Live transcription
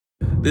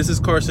This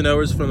is Carson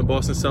Ellers from the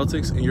Boston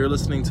Celtics, and you're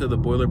listening to the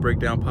Boiler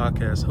Breakdown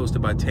podcast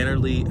hosted by Tanner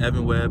Lee,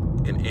 Evan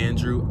Webb, and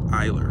Andrew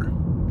Eiler.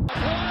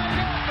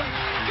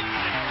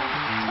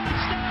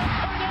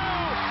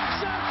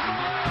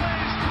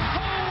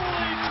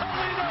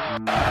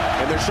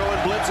 And they're showing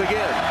blitz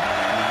again.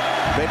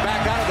 They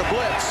back out of the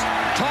blitz.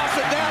 Toss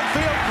it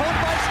downfield, caught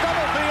by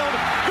Stubblefield.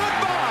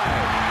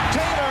 Goodbye!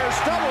 Taylor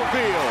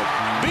Stubblefield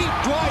beat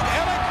Dwight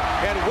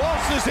Elliott and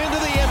waltzes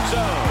into the end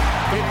zone.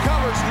 It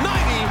covers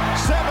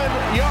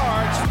 97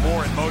 yards. Moore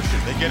in motion.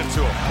 They get it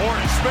to him. Moore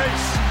in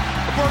space.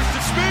 A burst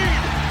of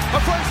speed. A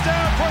first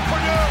down for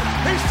Purdue.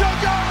 He's still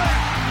going.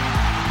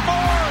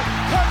 Moore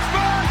cuts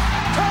back.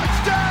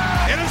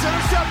 Touchdown. It is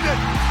intercepted.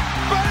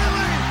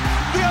 Bailey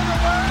the other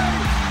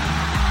way.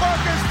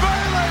 Marcus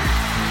Bailey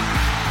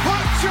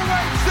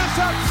punctuates this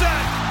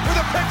upset with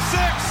a pick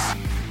six.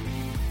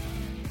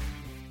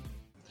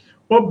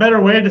 What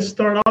better way to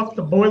start off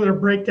the Boiler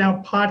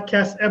Breakdown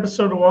podcast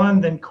episode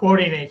 1 than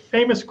quoting a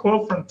famous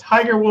quote from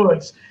Tiger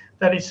Woods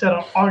that he said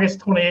on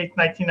August 28,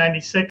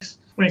 1996,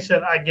 when he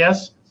said, "I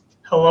guess,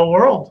 hello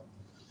world.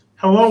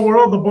 Hello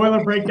world, the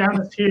Boiler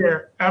Breakdown is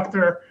here."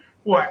 After,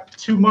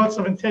 2 months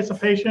of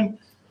anticipation?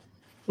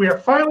 We are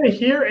finally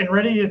here and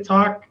ready to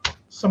talk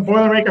some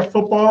Boilermaker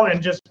football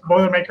and just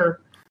Boilermaker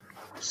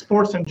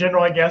sports in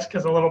general, I guess,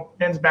 because a little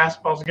men's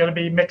basketball is going to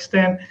be mixed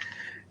in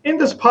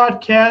this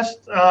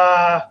podcast.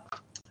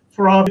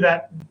 For all of you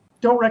that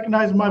don't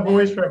recognize my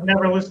voice or have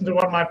never listened to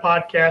one of my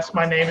podcasts,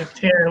 my name is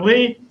Tanner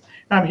Lee.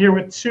 I'm here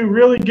with two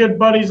really good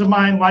buddies of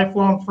mine,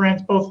 lifelong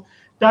friends, both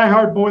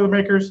diehard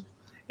Boilermakers,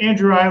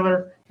 Andrew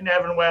Eiler and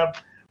Evan Webb.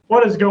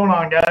 What is going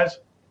on, guys?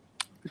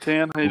 Hey,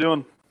 Tan, how you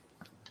doing?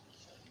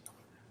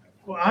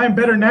 Well, I'm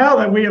better now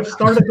that we have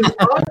started this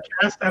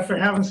podcast after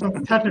having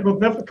some technical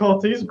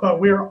difficulties, but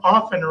we are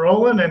off and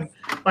rolling. And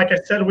like I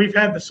said, we've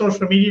had the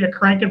social media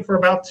cranking for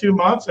about 2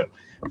 months, and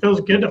it feels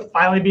good to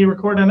finally be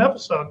recording an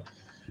episode.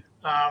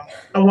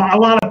 A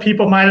lot of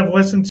people might have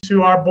listened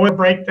to our Boiler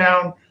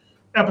Breakdown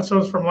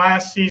episodes from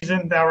last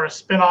season that were a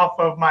spinoff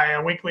of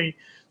my weekly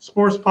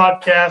sports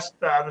podcast,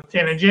 the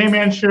Tan and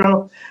J-Man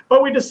Show.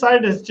 But we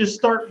decided to just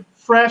start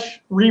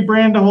fresh,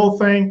 rebrand the whole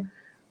thing,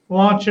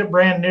 launch it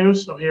brand new.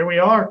 So here we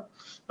are.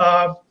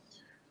 Why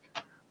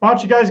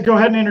don't you guys go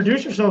ahead and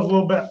introduce yourselves a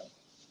little bit?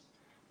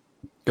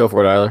 Go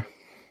for it, Eiler.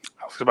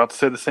 I was about to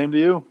say the same to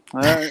you.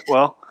 All right.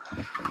 Well,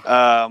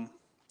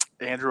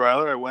 Andrew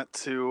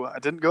Eiler. I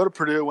didn't go to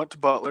Purdue. I went to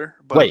Butler.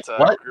 But, Wait,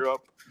 what?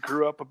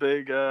 Grew up a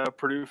big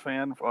Purdue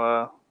fan.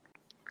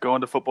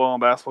 Going to football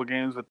and basketball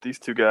games with these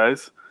two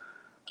guys.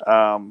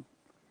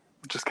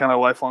 Just kind of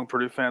a lifelong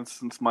Purdue fan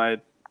since my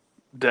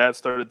dad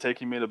started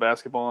taking me to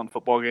basketball and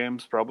football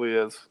games, probably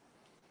as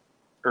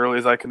early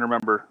as I can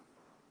remember.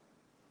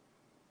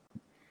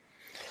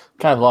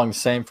 Kind of along the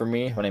same for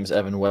me. My name is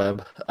Evan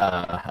Webb.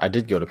 I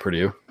did go to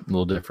Purdue, a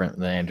little different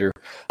than Andrew.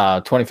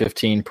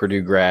 2015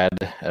 Purdue grad,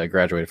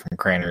 graduated from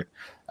Cranert.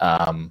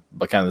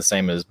 But kind of the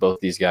same as both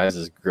these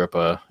guys. Grew up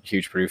a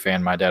huge Purdue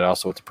fan. My dad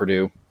also went to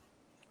Purdue.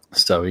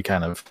 So I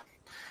didn't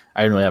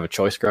really have a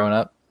choice growing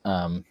up.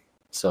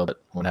 But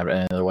wouldn't have it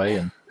any other way.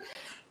 And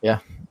yeah,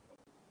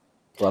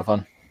 it's a lot of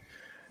fun.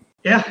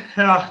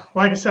 Yeah,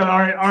 like I said,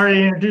 I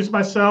already introduced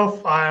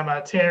myself. I'm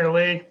a Tanner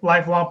Lee,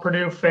 lifelong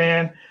Purdue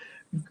fan.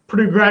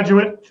 Purdue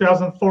graduate,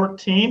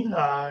 2014,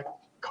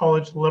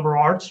 college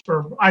liberal arts,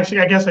 I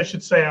guess I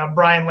should say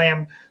Brian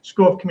Lamb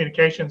School of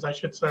Communications, I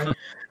should say.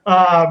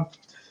 But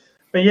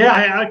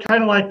yeah, I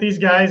kind of like these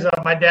guys.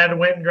 My dad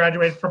went and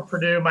graduated from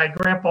Purdue. My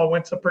grandpa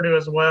went to Purdue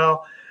as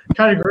well.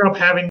 Kind of grew up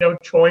having no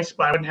choice,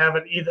 but I wouldn't have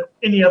it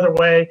any other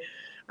way.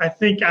 I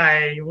think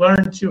I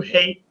learned to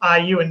hate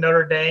IU and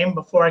Notre Dame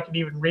before I could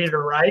even read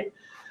or write.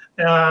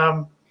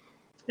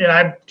 And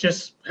I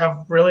just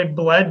have really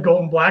bled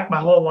gold and black my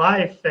whole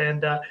life.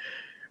 And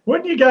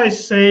wouldn't you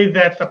guys say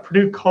that the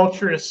Purdue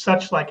culture is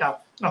such like a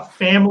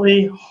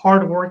family,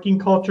 hardworking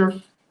culture?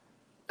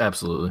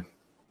 Absolutely.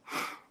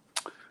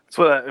 That's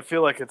what I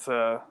feel like. It's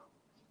a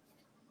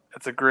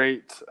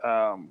great,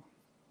 not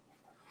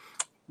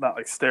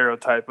like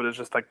stereotype, but it's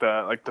just like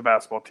the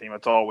basketball team.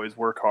 It's always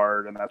work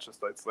hard, and that's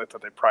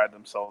what they pride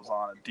themselves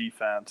on, and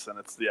defense, and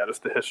it's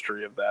just the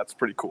history of that. It's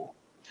pretty cool.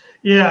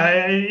 Yeah,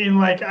 and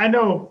like I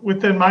know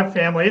within my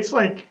family, it's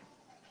like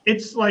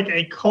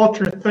a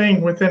culture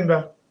thing within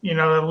the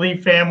Lee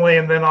family,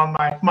 and then on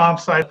my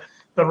mom's side,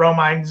 the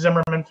Romine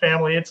Zimmerman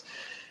family. It's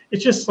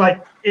just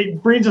like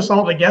it brings us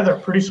all together.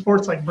 Purdue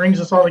sports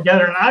brings us all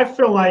together, and I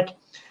feel like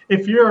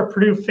if you're a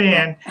Purdue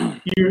fan,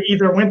 you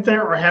either went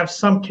there or have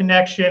some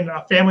connection.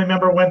 A family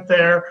member went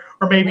there,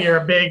 or maybe you're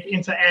a big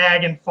into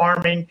ag and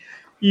farming.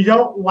 You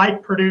don't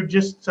like Purdue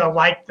just to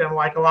like them,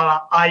 like a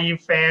lot of IU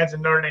fans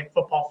and Notre Dame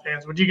football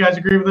fans. Would you guys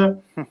agree with that?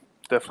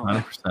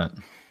 Definitely.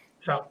 100%.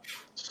 Yeah.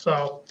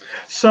 So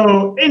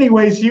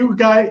anyways, you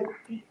guys,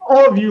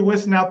 all of you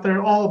listen out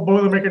there, all of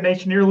Boilermaker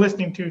Nation, you're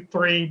listening to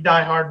three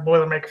diehard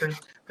Boilermakers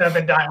that have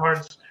been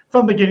diehards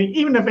from the beginning,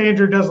 even if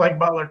Andrew does like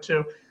Butler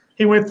too.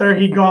 He went there,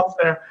 he golfed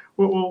there.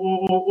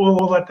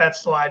 We'll let that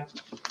slide.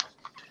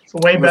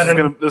 It's way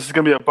better. This is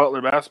gonna be a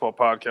Butler basketball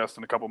podcast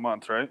in a couple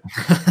months, right?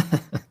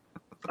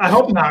 I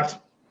hope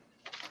not.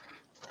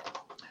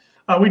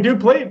 We do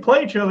play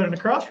each other in the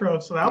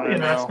Crossroads, so that'll be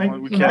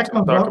interesting. We can't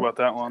talk about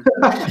that one.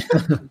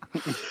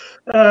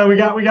 We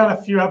got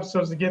a few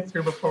episodes to get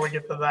through before we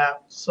get to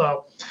that.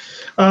 So,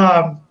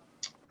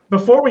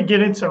 before we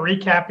get into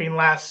recapping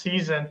last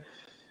season,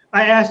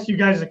 I asked you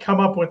guys to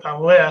come up with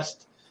a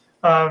list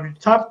of your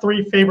top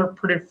 3 favorite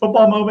Purdue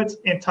football moments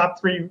and top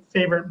 3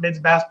 favorite men's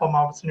basketball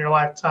moments in your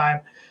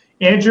lifetime.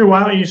 Andrew,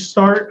 why don't you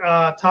start?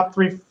 Top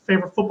 3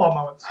 favorite football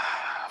moments.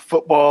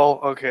 Football,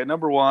 okay.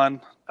 Number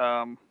 1.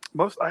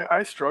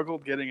 I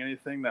struggled getting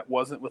anything that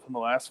wasn't within the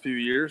last few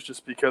years,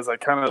 just because I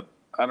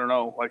don't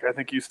know, like I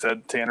think you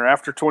said, Tanner,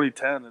 after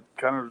 2010, it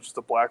kind of was just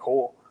a black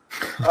hole.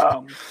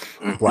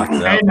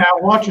 Hey, now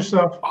watch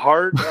yourself.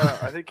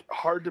 I think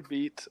hard to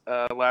beat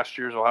last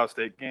year's Ohio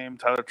State game,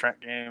 Tyler Trent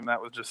game. That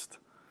was just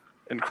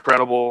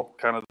incredible,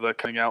 kind of the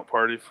coming out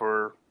party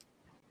for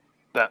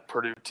that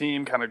Purdue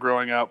team, kind of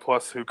growing out,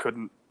 plus who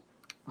couldn't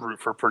root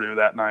for Purdue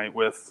that night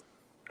with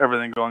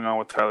everything going on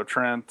with Tyler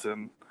Trent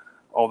and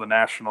all the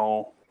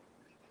national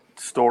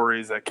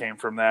stories that came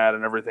from that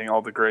and everything,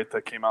 all the great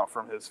that came out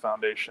from his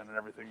foundation and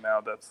everything now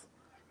that's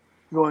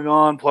going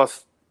on.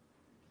 Plus,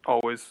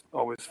 always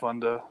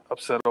fun to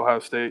upset Ohio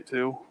State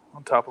too,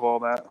 on top of all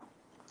that.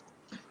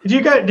 Did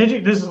you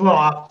this is a little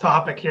off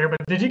topic here, but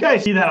did you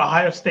guys see that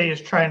Ohio State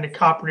is trying to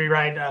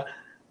copyright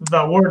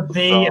the word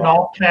 "the" in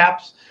all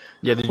caps?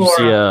 Yeah, did you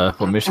see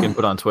what Michigan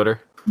put on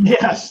Twitter?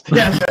 Yes.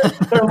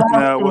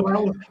 That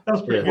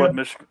was pretty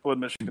good. What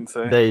Michigan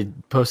say? They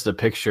posted a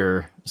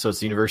picture, so it's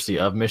the University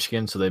of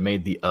Michigan, so they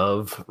made the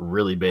 "of"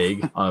 really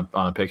big on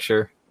a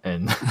picture,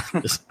 and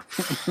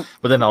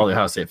but then all the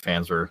Ohio State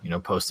fans were,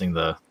 posting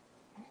the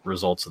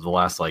results of the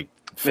last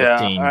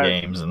 15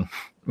 games, and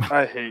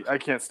I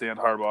can't stand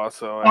Harbaugh,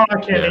 so I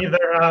can't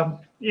either.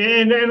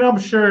 And I'm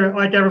sure,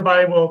 like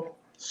everybody will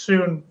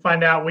soon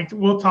find out,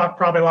 we'll talk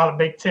probably a lot of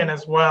Big Ten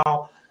as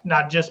well.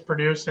 Not just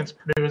Purdue, since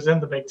Purdue is in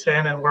the Big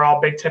Ten, and we're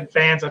all Big Ten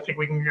fans. I think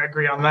we can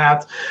agree on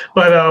that.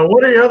 But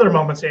what are your other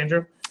moments,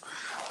 Andrew?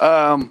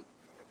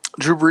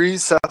 Drew Brees,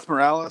 Seth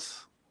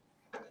Morales.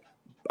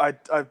 I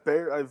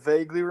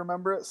vaguely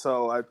remember it,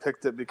 so I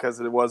picked it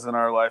because it was in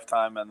our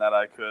lifetime and that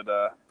I could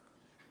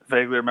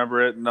vaguely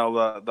remember it.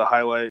 Know the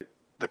highlight,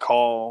 the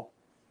call.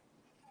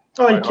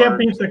 Oh, you can't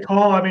beat the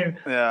call. I mean,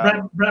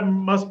 yeah. Brett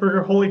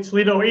Musburger, Holy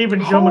Toledo, even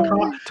Joe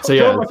McConnell.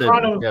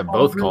 So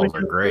both calls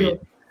are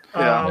great.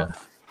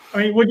 I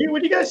mean, would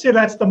you guys say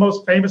that's the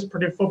most famous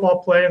Purdue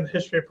football play in the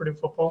history of Purdue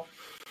football?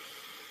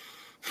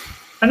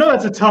 I know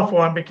that's a tough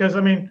one because,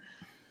 I mean,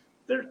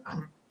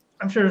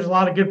 I'm sure there's a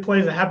lot of good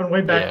plays that happened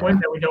way back when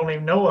that we don't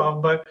even know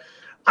of, but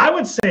I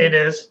would say it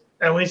is,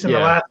 at least in the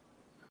last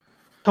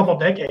couple of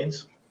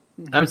decades.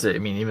 I would say,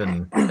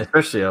 even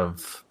especially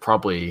of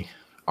probably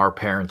our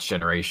parents'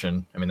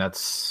 generation. I mean,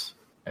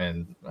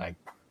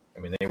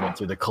 they went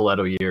through the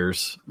Coletto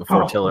years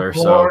before Tiller,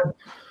 so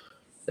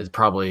it's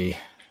probably.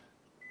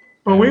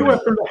 But we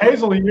went through the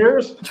Hazel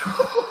years.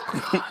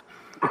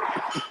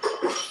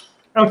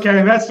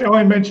 Okay, that's the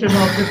only mention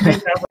of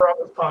this ever on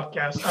this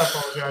podcast. I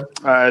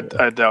apologize.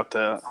 I doubt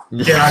that.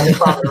 Yeah, you're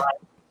probably right.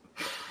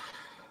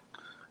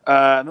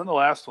 And then the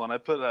last one, I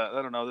put,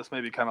 I don't know, this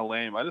may be kind of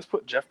lame. I just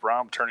put Jeff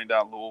Brom turning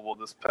down Louisville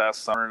this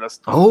past summer. That's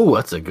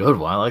a good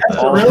one. I like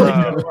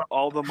that.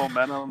 All the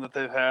momentum that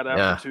they've had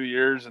after 2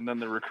 years, and then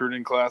the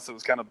recruiting class that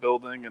was kind of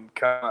building and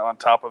kind of on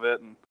top of it.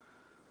 And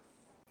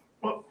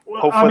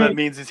hopefully that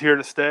means he's here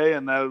to stay,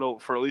 and that'll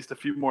for at least a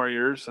few more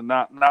years, and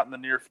not in the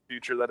near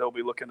future that he'll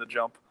be looking to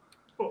jump.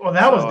 Well,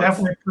 that was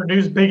definitely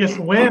Purdue's biggest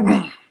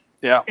win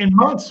in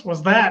months,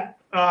 was that.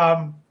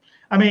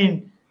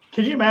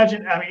 Can you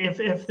imagine?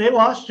 If they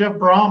lost Jeff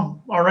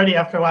Brom already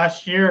after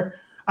last year,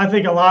 I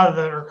think a lot of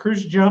the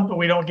recruits jump, and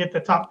we don't get the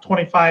top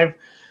 25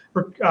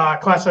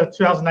 class of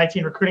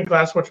 2019 recruiting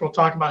class, which we'll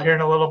talk about here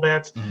in a little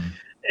bit.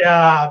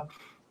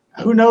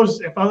 Mm-hmm. Who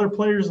knows if other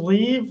players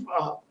leave?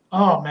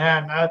 All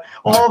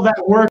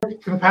that work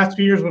in the past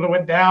 2 years would have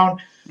went down.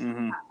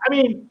 Mm-hmm.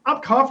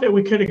 I'm confident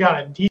we could have got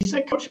a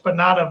decent coach, but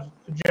not of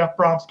Jeff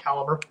Brom's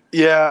caliber.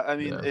 Yeah,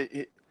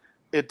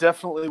 It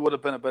definitely would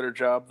have been a better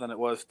job than it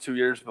was 2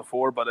 years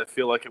before, but I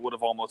feel like it would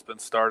have almost been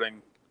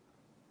starting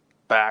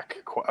back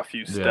a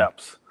few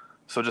steps.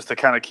 So just to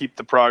kind of keep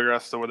the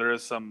progress so where there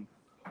is some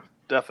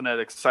definite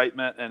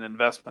excitement and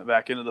investment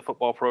back into the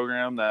football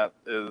program that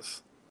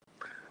is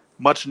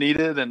much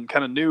needed and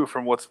kind of new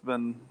from what's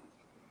been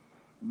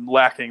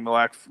lacking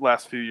the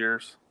last few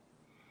years.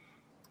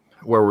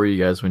 Where were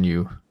you guys when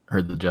you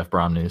heard the Jeff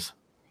Brom news?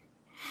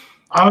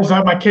 I was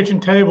at my kitchen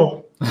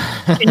table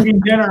eating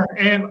dinner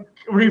and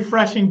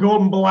refreshing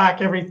Golden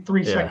Black every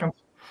 3 seconds.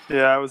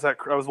 Yeah, I was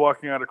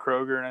walking out of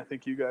Kroger, and I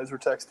think you guys were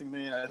texting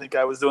me, and I think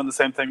I was doing the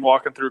same thing,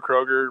 walking through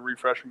Kroger,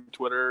 refreshing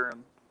Twitter,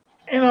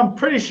 and I'm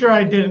pretty sure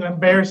I did an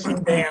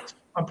embarrassing dance.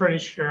 I'm pretty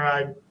sure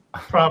I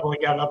probably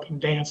got up and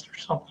danced or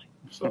something.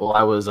 So. Well,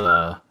 I was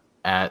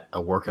at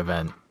a work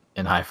event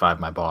and high-fived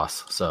my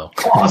boss. So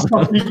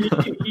awesome.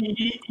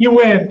 You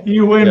win.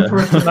 You win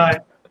for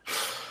tonight.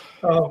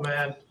 Oh,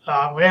 man.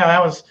 Yeah,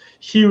 that was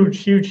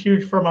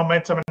huge for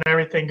momentum and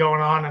everything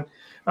going on. And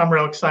I'm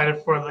real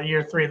excited for the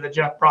year 3 of the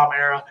Jeff Brom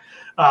era,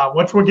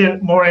 which we'll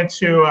get more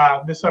into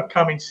this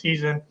upcoming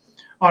season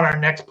on our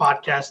next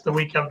podcast, the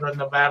week of the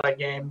Nevada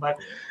game. But,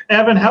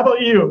 Evan, how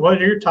about you?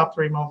 What are your top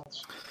 3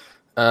 moments?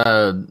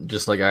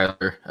 Just like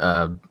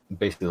Eiler,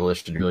 basically the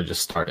list should really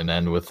just start and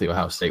end with the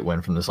Ohio State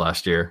win from this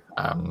last year.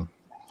 It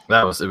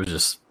was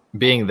just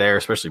being there,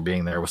 especially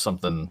being there, was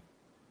something.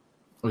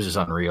 It was just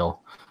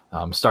unreal.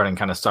 Starting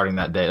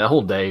that day, that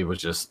whole day was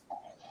just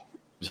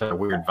had a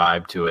weird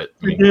vibe to it.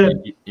 I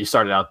mean, you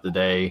started out the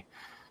day,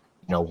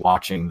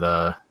 watching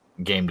the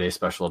game day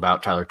special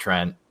about Tyler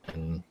Trent,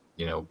 and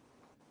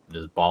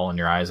just bawling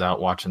your eyes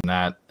out watching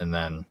that, and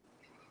then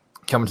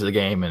coming to the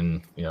game,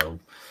 and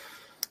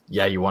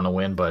yeah, you want to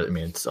win, but I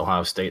mean, it's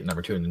Ohio State,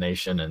 number 2 in the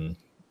nation, and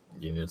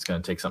it's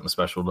going to take something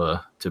special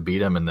to beat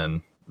them. And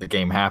then the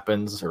game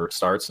happens, or it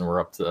starts, and we're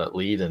up to that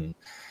lead, and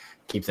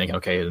keep thinking,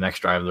 okay, the next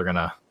drive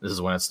this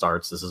is when it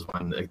starts. This is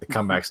when the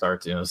comeback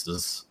starts.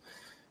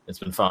 It's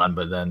been fun,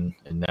 but then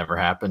it never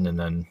happened. And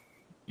then,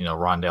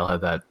 Rondale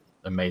had that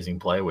amazing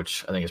play,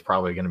 which I think is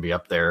probably going to be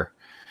up there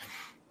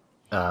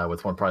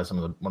with one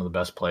of the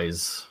best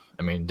plays.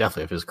 I mean,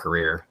 definitely of his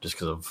career, just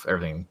because of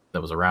everything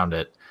that was around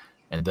it.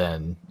 And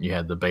then you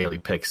had the Bailey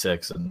pick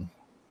 6, and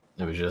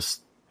it was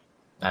just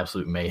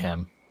absolute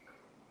mayhem.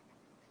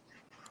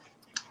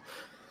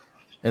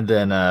 And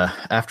then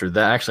after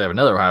that, actually I have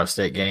another Ohio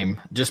State game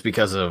just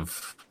because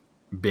of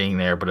being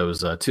there, but it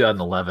was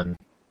 2011,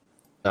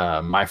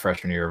 my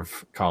freshman year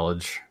of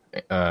college.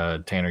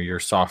 Tanner, your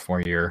sophomore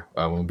year,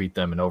 when we beat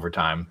them in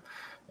overtime,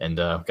 and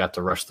got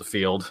to rush the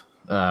field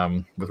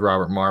with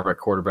Robert Marv at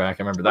quarterback.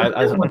 I remember that.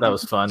 I thought that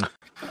was fun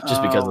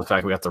just because of the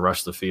fact we got to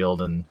rush the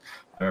field. And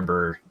I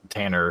remember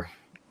Tanner,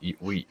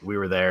 we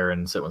were there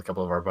and sitting with a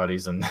couple of our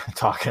buddies and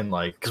talking,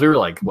 because we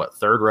were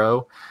third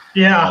row.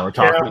 Yeah. We're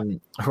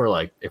talking. Yeah. We're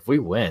like, if we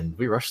win,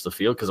 we rush the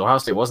field, because Ohio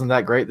State wasn't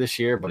that great this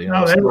year, but they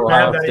were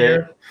bad that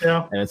year.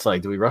 Yeah. And it's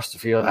like, do we rush the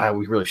field?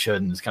 We really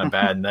shouldn't. It's kind of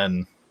bad. And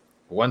then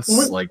once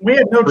we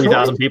had no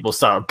 3,000 people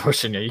start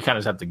pushing you kind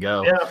of just have to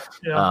go.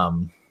 Yeah.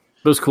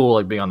 It was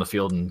cool, being on the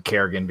field and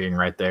Kerrigan being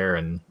right there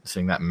and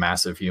seeing that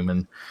massive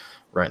human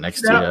right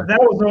next to you. That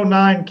was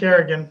 09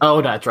 Kerrigan.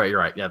 Oh, that's right. You're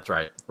right. Yeah, that's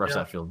right. Rush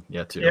that field.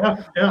 Yeah, too.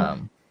 Yeah.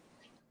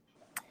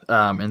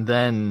 And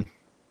then,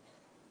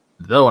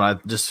 though, and I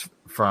just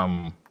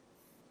from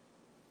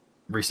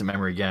recent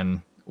memory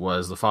again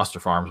was the Foster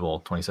Farms Bowl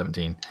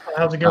 2017.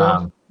 That was a good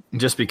one.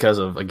 Just because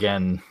of,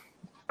 again,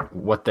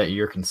 what that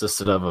year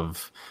consisted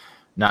of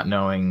not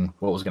knowing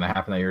what was going to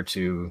happen that year,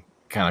 to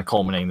kind of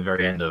culminating the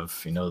very end of,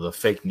 the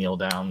fake kneel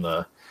down,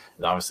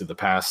 obviously the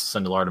pass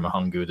Sindelar to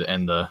Mahungu to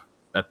end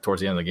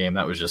towards the end of the game.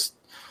 That was just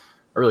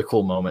a really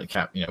cool moment,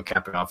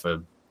 capping off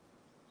a,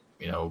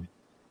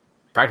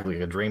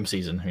 practically a dream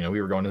season.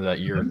 We were going into that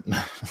year.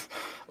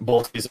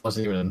 Bowl season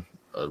wasn't even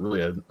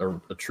really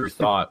a true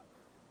thought.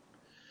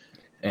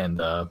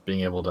 And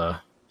being able to,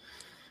 I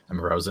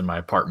remember I was in my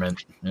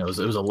apartment. It was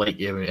a late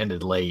game. It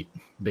ended late,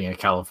 being a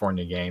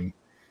California game.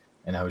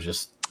 And I was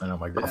just,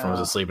 my girlfriend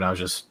was asleep, and I was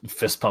just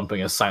fist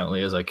pumping as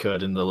silently as I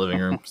could in the living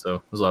room. So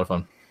it was a lot of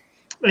fun.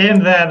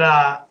 And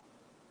that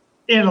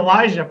and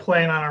Elijah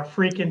playing on our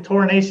freaking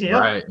torn ACL.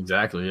 Right,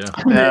 exactly, yeah.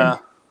 Yeah.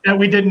 That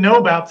we didn't know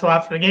about till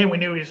after the game. We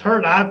knew he was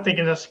hurt. I'm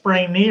thinking a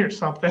sprained knee or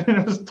something.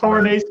 It was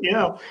torn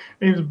ACL.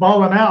 He was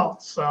balling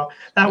out. So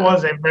that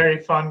was a very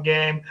fun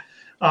game.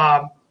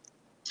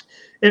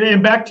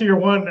 And back to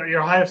your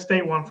Ohio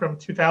State one from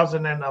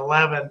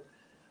 2011,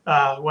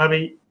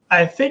 Webby.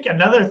 I think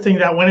another thing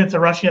that went into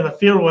rushing of the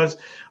field was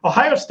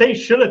Ohio State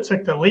should have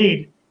took the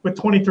lead with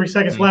 23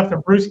 seconds left,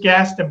 and Bruce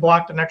Gaston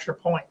blocked an extra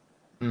point.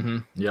 Mm-hmm.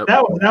 Yep.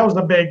 That was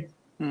a big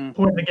point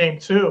in the game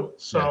too.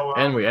 So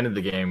and we ended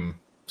the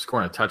game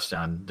scoring a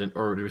touchdown. Did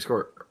we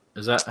score?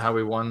 Is that how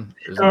we won?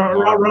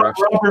 Robert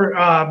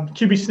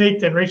QB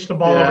sneaked and reached the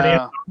ball over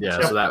the end.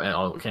 Yeah, so that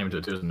all came to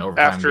it. It was an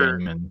overtime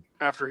game.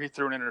 After he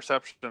threw an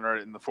interception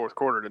right in the fourth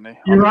quarter, didn't he?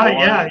 You're right.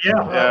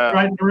 Yeah.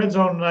 Right in the red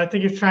zone. I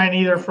think he was trying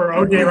either for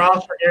O.J.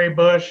 Ross or Gary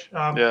Bush.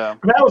 That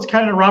was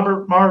kind of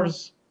Robert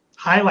Marv's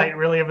highlight,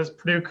 really, of his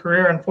Purdue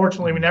career.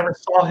 Unfortunately, we never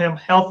saw him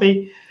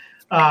healthy.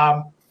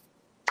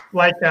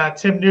 Like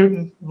Tim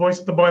Newton, voice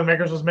of the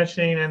Boilermakers, was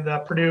mentioning in the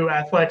Purdue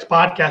Athletics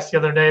podcast the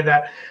other day,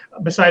 that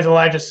besides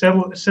Elijah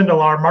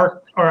Sindelar,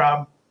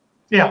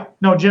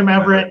 Jim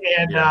Everett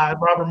and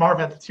Robert Marv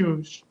had the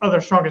 2 other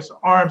strongest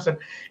arms.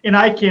 And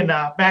I can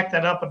back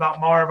that up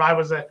about Marv. I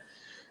was a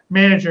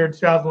manager in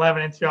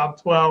 2011 and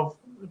 2012,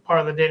 part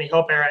of the Danny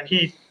Hope era, and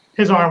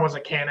his arm was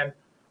a cannon.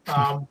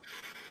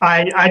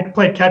 I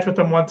played catch with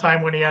him one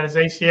time when he had his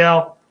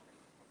ACL,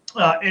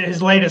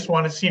 his latest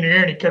one, his senior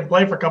year, and he couldn't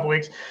play for a couple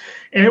weeks.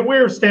 And we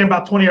were standing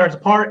about 20 yards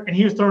apart, and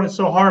he was throwing it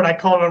so hard, I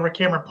called over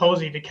Cameron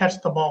Posey to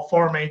catch the ball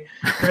for me.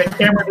 And then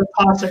Cameron would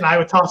toss it, and I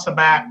would toss it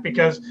back,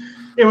 because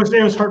It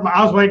was hurt.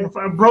 I was waiting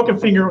for a broken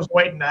finger. Was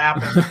waiting to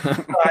happen.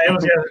 It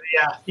was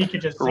he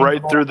could just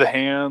right through the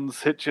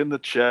hands, hit you in the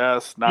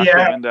chest, knock the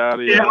wind out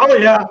of you. Yeah, oh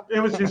yeah, it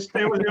was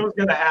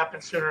going to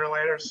happen sooner or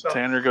later. So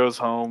Tanner goes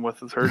home with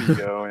his hurt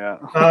ego. Yeah.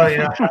 Oh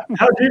yeah.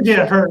 How'd you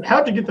get hurt?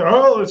 How'd you get there?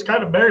 Oh, it was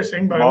kind of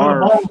embarrassing, but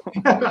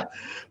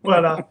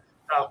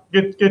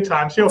good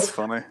times. That's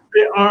funny.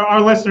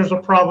 Our listeners will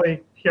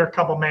probably hear a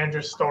couple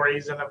manager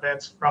stories and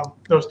events from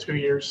those 2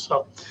 years.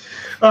 So,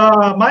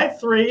 my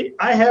 3,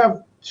 I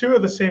have 2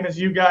 of the same as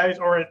you guys,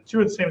 or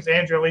 2 of the same as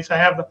Andrew. At least I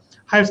have the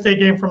Ohio State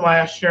game from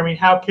last year. I mean,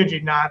 how could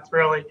you not?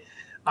 Really,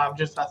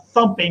 just a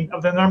thumping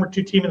of the number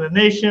 2 team in the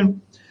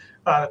nation.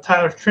 The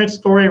Tyler Trent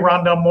story,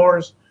 Rondell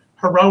Moore's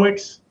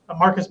heroics,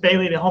 Marcus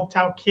Bailey, the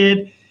hometown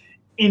kid,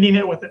 ending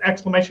it with an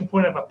exclamation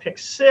point of a pick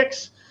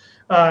 6.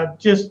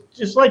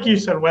 Just like you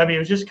said, Webby, it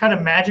was just kind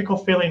of magical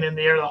feeling in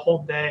the air the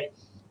whole day.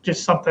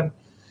 Just something.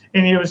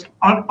 And it was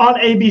on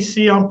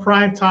ABC on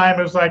prime time.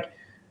 It was like,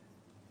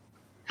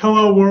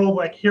 hello, world.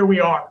 Like, here we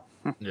are.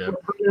 Yeah.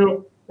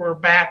 We're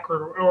back,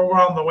 or we're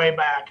on the way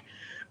back.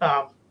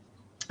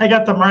 I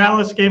got the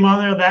Morales game on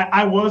there. That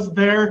I was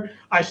there.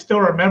 I still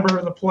remember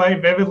the play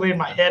vividly in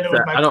my head.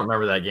 I don't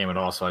remember that game at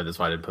all, so that's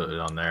why I didn't put it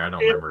on there. I don't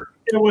remember.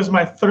 It was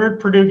my 3rd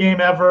Purdue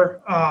game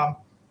ever.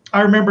 I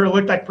remember it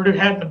looked like Purdue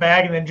had it in the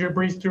bag, and then Drew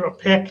Brees threw a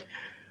pick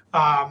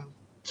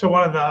to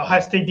one of the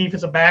Ohio State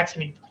defensive backs,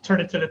 and he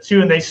turned it to the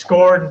 2, and they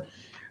scored. And a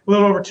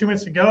little over 2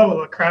 minutes ago,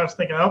 the crowd was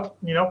thinking, oh,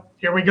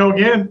 here we go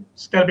again.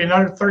 It's got to be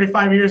another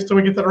 35 years till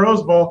we get to the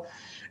Rose Bowl.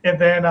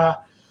 And then,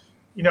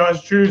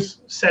 as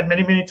Drew's said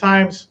many, many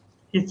times,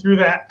 he threw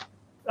that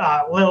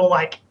little,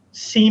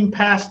 seam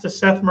pass to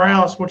Seth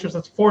Morales, which was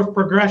his 4th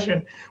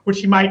progression,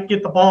 which he might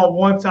get the ball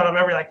once out of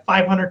every,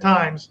 500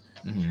 times.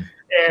 Mm-hmm.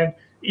 And,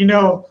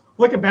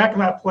 looking back on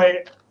that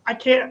play, I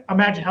can't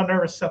imagine how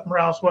nervous Seth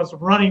Morales was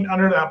running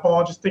under that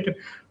ball, just thinking,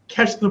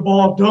 catch the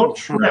ball, don't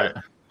trip.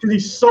 Because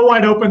he's so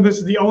wide open. This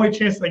is the only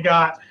chance they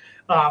got.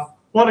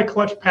 What a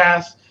clutch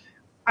pass.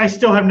 I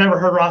still have never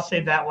heard Ross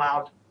say that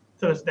loud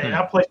to this day.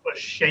 That place was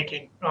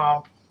shaking.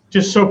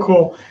 Just so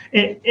cool.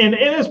 And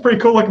it is pretty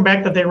cool looking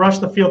back that they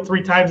rushed the field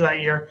 3 times that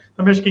year.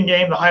 The Michigan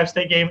game, the Ohio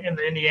State game, and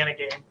the Indiana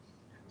game.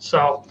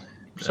 So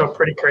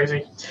pretty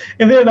crazy.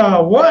 And then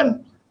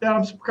one that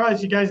I'm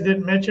surprised you guys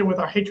didn't mention with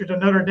our hatred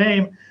of Notre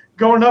Dame,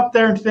 going up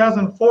there in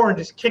 2004 and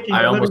just kicking.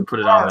 I almost put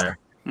it on there.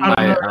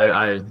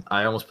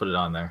 I almost put it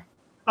on there.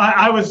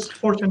 I was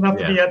fortunate enough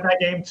to be at that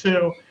game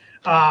too.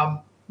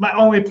 My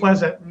only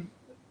pleasant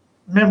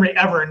memory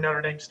ever in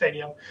Notre Dame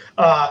Stadium.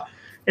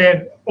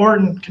 And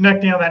Orton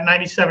connecting on that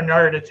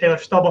 97-yarder to Taylor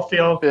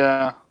Stubblefield.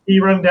 Yeah. He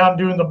run down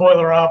doing the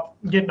boiler up,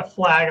 getting a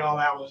flag, all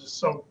that was just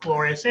so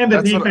glorious. And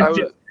the defense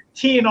just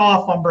teeing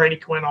off on Brady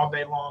Quinn all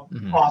day long.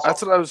 Mm-hmm. Awesome.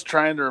 That's what I was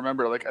trying to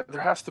remember.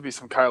 There has to be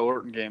some Kyle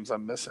Orton games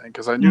I'm missing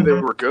because I knew they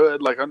were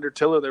good. Under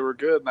Tiller, they were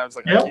good. And I was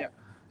like, I can't.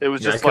 It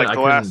was just the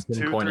last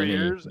 2-3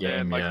 years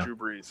and Drew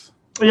Brees.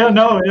 Yeah,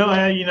 no,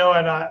 and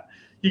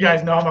you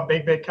guys know I'm a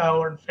big Kyle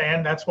Orton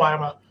fan. That's why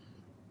I'm a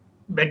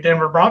big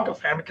Denver Bronco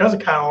fan, because of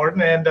Kyle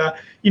Orton. And,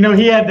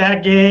 he had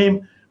that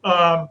game.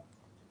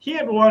 He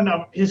had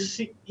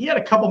he had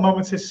a couple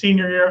moments his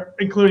senior year,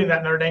 including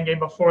that Notre Dame game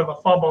before the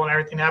fumble and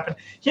everything happened.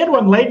 He had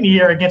one late in the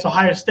year against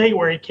Ohio State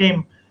where he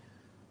came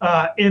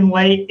in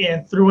late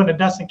and threw into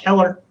Dustin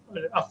Keller,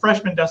 a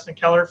freshman Dustin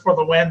Keller, for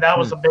the win. That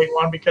was a big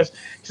one because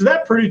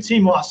that Purdue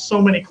team lost so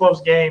many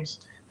close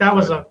games. That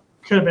was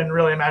could have been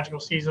really a magical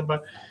season,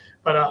 but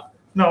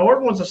no,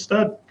 Orton was a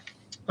stud.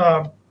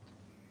 But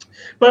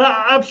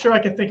I'm sure I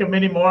could think of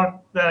many more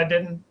that I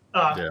didn't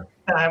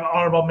that I have an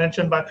honorable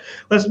mention. But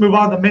let's move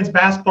on to men's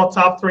basketball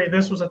top 3.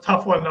 This was a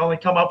tough one to only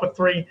come up with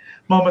 3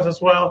 moments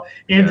as well.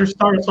 Andrew,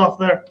 start us off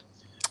there.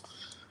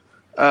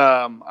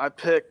 I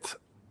picked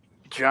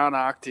John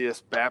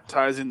Octius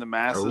baptizing the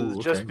masses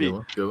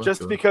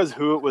because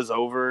who it was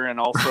over, and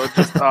also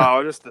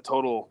just the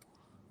total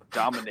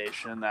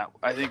domination that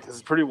I think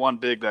is pretty one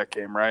big that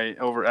game, right?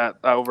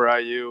 Over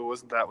IU.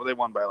 Wasn't that they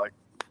won by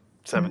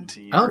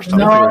 17 or something?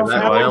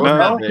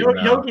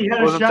 Yogi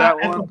had a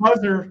shot at the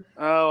buzzer.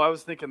 Oh, I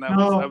was thinking that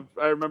was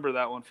I remember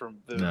that one from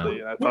vividly.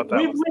 No. I thought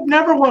we've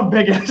never won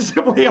big at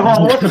Assembly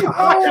Hall.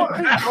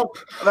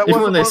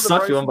 Even when they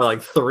sucked, we won by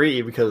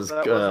 3 because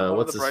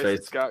what's his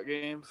face? Scott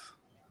games.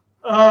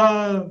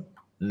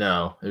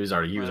 No, he was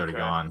already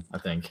gone, I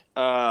think.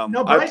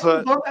 No, Bryce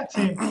was on that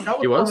team.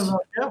 He was.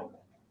 Yeah.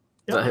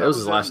 That was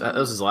his last. That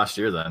was his last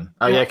year then.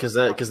 Oh yeah,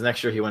 because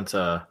next year he went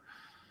to.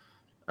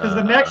 Because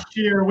the next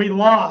year we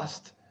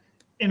lost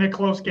in a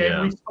close game.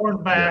 Yeah. We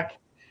stormed back,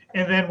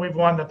 and then we've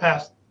won the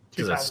past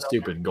 2 times. That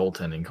stupid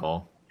goaltending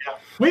call. Yeah,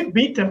 we've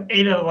beat them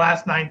 8 of the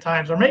last 9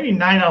 times, or maybe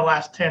 9 out of the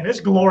last 10. It's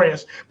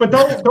glorious. But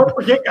don't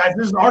forget, guys,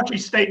 this is Archie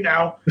State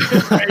now.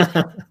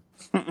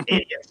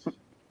 Idiots.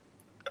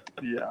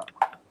 Yeah.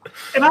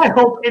 And I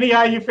hope any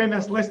IU fan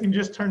that's listening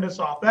just turn this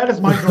off. That is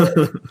my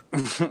goal.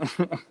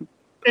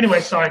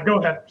 Anyway, sorry. Go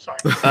ahead. Sorry.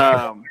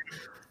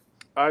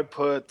 I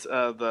put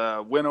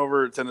the win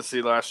over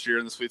Tennessee last year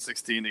in the Sweet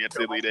 16 to get to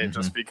the Elite 8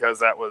 just because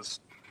that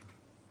was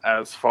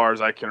as far as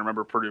I can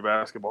remember Purdue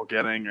basketball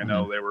getting. I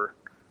know they were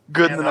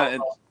good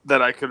And,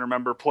 that I can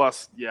remember.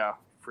 Plus, yeah,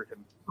 freaking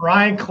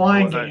Ryan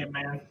Klein What was that? game,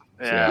 man.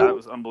 yeah, it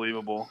was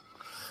unbelievable.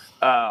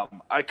 I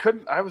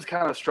was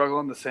kind of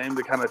struggling the same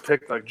to kind of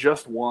pick like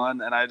just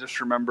one, and I just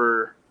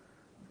remember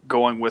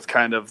going with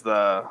kind of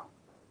the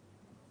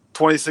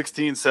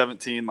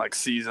 2016-17 like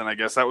season. I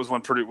guess that was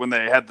when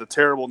they had the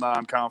terrible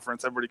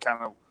non-conference. Everybody kind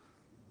of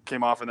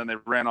came off, and then they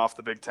ran off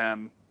the Big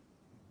Ten.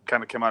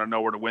 Kind of came out of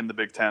nowhere to win the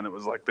Big Ten. It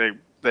was like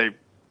that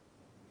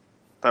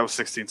was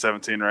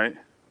 16-17, right?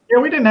 Yeah,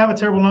 we didn't have a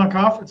terrible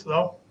non-conference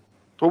though.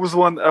 What was the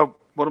one?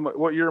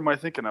 What year am I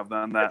thinking of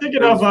then? I'm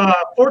thinking of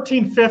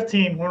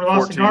 14-15 when we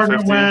lost to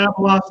Gardner-Webb,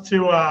 lost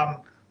to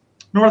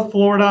North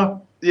Florida.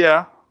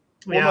 Yeah.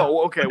 Well, Yeah.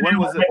 no, okay. When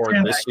was it? Or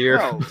this year,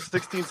 No,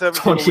 16-17.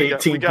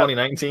 2018,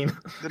 2019.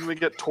 Didn't we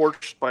get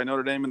torched by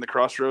Notre Dame in the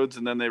Crossroads,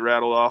 and then they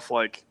rattled off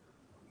like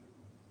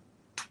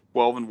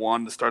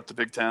 12-1 to start the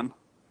Big Ten?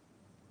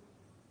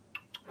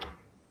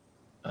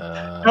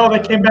 No, they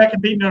came back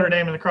and beat Notre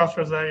Dame in the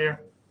Crossroads that year.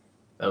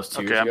 That was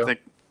 2 Okay, years ago.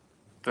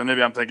 then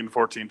maybe I'm thinking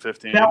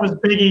 14-15. That was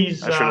Big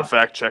East. I should have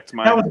fact checked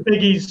mine. That was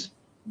Big East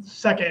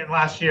second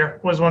last year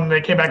was when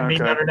they came back and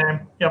beat Okay. Notre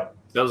Dame. Yep.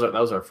 That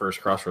was our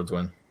first Crossroads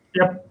win.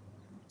 Yep.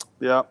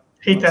 Yeah.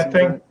 Hate that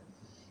thing. right.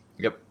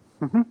 Yep.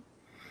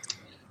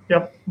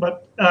 Yep.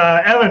 But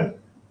Evan,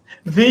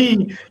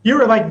 you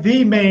were like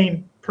the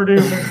main Purdue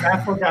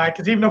basketball guy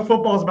because even though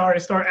football's about to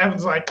start,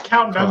 Evan's like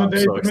counting down the I'm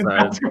days so to win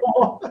excited.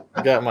 basketball.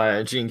 I got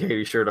my Gene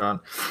Katie shirt on.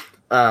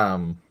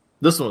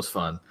 This one was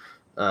fun.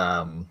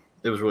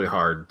 It was really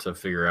hard to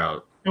figure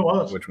out It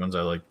was. which ones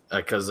I like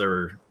because there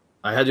were.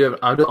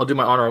 I'll do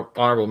my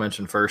honorable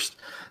mention first.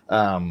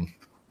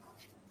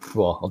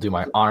 Well, I'll do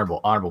my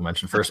honorable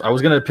mention first. I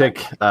was gonna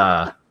pick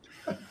the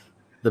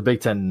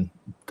Big Ten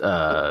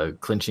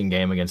clinching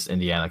game against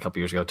Indiana a couple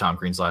years ago, Tom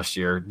Crean's last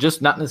year.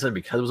 Just not necessarily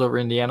because it was over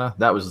Indiana.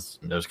 That was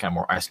kind of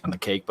more icing on the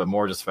cake, but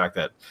more just the fact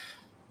that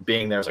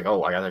being there was like,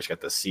 oh, I actually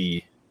got to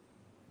see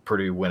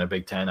Purdue win a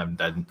Big Ten.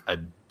 I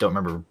don't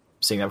remember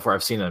seeing that before.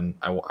 I've seen them.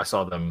 I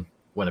saw them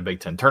win a Big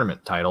Ten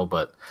tournament title,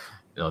 but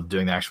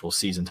doing the actual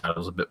season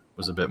title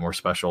was a bit more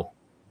special.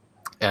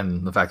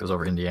 And the fact it was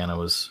over Indiana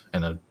was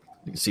in a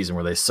season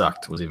where they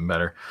sucked was even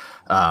better.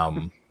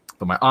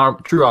 But my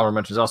true honorable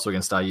mention is also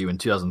against IU in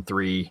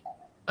 2003.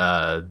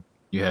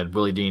 You had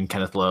Willie Dean,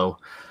 Kenneth Lowe.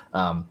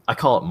 I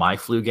call it my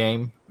flu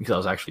game because I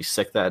was actually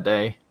sick that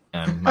day,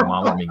 and my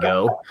mom let me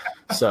go.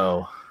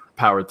 So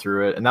powered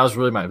through it, and that was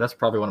really that's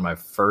probably one of my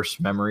first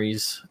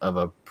memories of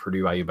a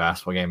Purdue IU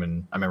basketball game.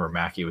 And I remember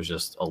Mackey was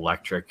just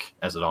electric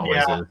as it always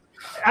is.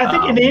 I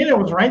think Indiana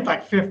was ranked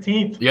like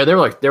 15th. Yeah, they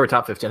were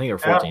top 15. I think they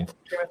were 14th.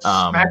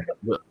 Smack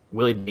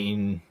Willie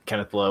Dean,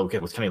 Kenneth Lowe.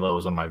 Kenny Lowe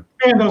was one of my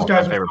And those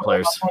guys were favorite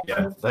players.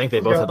 Yeah, I think they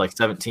both Yeah. had like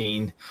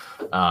 17.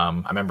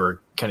 I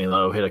remember Kenny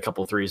Lowe hit a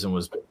couple threes and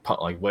was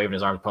like waving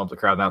his arms, pumped the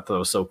crowd. And I thought that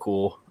was so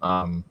cool.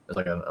 As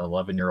like an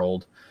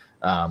 11-year-old.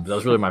 That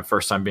was really my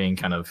first time being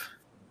kind of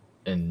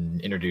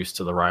introduced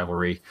to the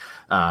rivalry.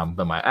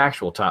 But my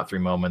actual top three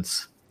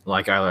moments,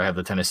 like I had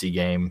the Tennessee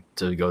game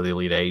to go to the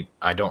Elite Eight.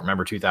 I don't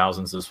remember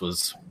 2000s. This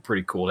was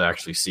pretty cool to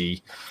actually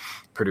see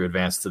Purdue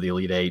advance to the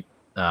Elite Eight.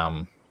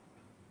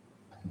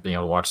 Being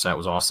able to watch that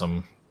was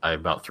awesome. I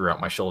about threw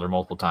out my shoulder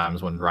multiple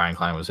times when Ryan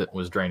Klein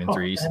was draining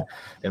threes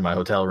in my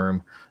hotel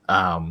room.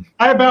 I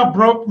about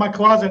broke my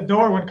closet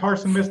door when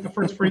Carson missed the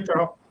first free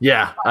throw.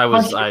 Yeah,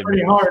 Punched it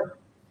pretty hard.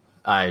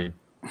 I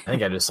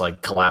think I just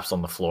like collapsed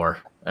on the floor.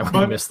 And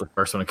when he missed the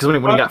first one, because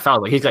when he got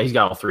fouled, like he's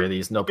got all three of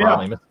these, no problem.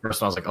 Yeah. He missed the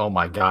first one. I was like, oh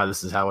my god,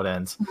 this is how it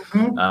ends.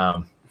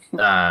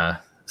 Mhm.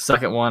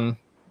 Second one,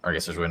 or I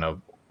guess there's really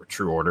no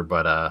true order,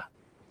 but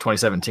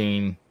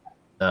 2017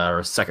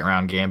 or second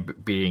round game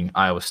beating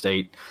Iowa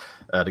State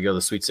to go to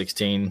the Sweet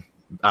 16.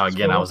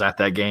 Again, I was at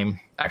that game.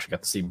 Actually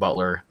got to see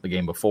Butler the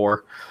game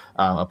before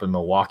up in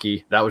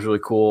Milwaukee. That was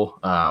really cool.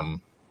 The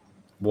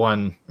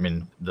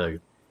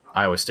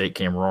Iowa State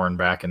came roaring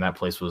back, and that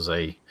place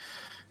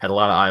had a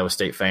lot of Iowa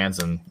State fans,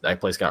 and that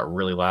place got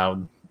really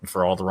loud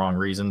for all the wrong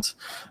reasons.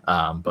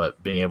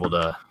 But being able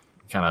to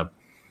kind of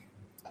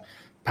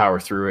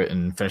power through it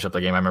and finish up the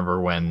game. I remember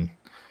when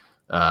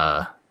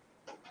I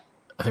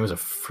think it was a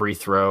free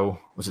throw.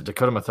 Was it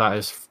Dakota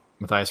Mathias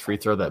free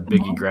throw that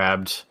Biggie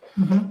grabbed?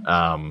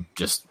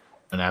 Just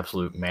an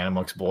absolute man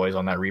amongst boys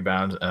on that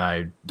rebound. And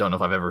I don't know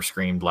if I've ever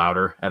screamed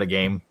louder at a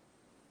game.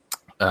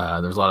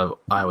 There's a lot of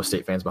Iowa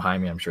State fans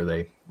behind me. I'm sure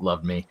they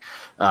loved me.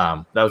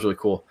 That was really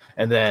cool.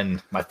 And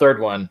then my third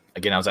one,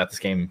 again, I was at this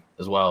game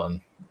as well.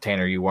 And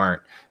Tanner, you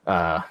weren't.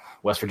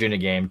 West Virginia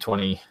game,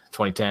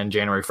 2010,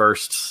 January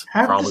 1st.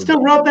 Have to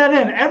still rub that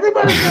in.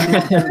 Everybody's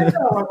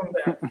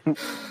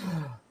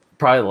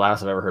Probably the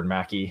last I've ever heard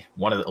Mackey.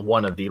 One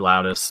of the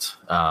loudest.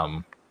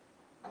 It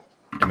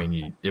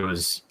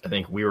was. I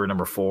think we were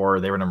number 4.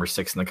 They were number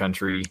 6 in the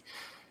country.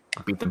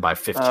 Beat them by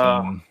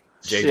 15.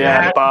 JJ.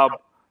 Yeah, Bob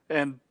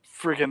and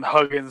freaking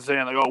Huggins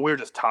saying like, "Oh, we're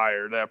just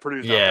tired."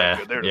 Purdue's not that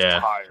good. They're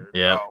just tired.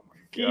 Yeah. Oh my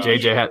gosh.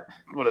 JJ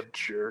what a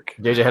jerk.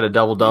 had a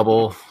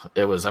double.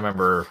 It was. I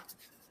remember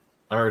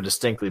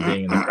distinctly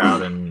being in the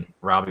crowd, and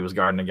Robbie was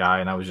guarding a guy,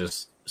 and I was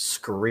just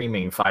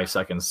screaming 5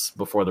 seconds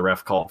before the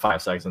ref called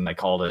 5 seconds, and they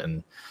called it,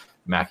 and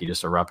Mackey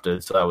just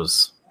erupted. So that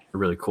was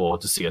really cool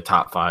to see a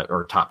top 5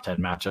 or top 10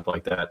 matchup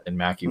like that, and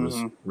Mackey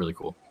was really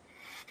cool.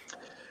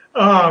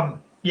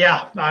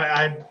 Yeah,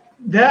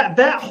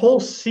 that whole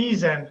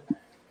season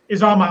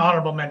is on my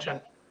honorable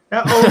mention.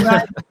 That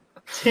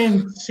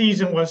 09-10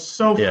 season was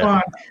so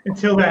fun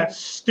until that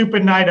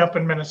stupid night up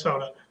in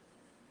Minnesota.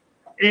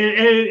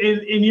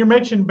 And you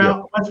mentioned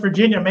about West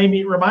Virginia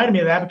reminded me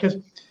of that because,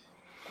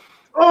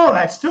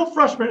 that still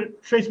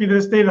frustrates me to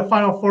this day. The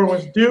Final Four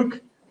was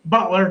Duke,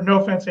 Butler,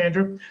 no offense,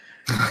 Andrew.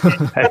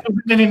 That was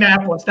in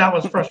Indianapolis. That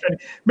was frustrating.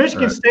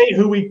 Michigan State,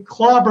 who we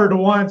clobbered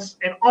once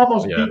and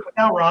almost beat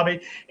without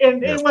Robbie,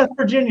 and West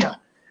Virginia,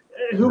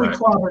 who we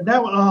clobbered.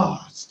 That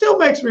still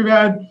makes me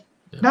mad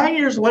 9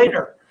 years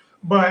later.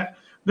 But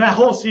that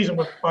whole season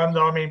was fun,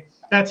 though. I mean,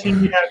 that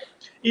team, you had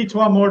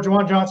Etwan Moore,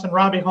 Juwan Johnson,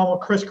 Robbie Hummel,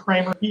 Chris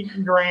Kramer,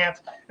 Peyton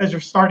Grant as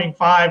your starting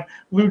 5.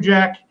 Lou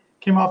Jack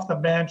came off the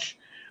bench.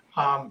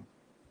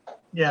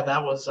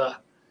 That was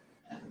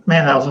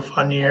that was a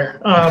fun year.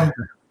 That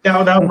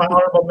was my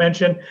honorable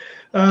mention.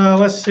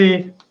 Let's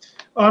see.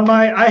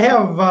 I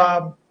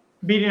have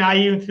beating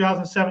IU in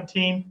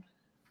 2017,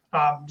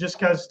 just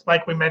because,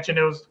 like we mentioned,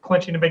 it was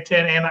clinching the Big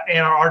Ten and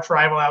our arch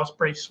rival. That was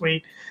pretty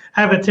sweet.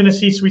 I have a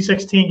Tennessee Sweet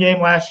 16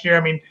 game last year.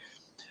 I mean,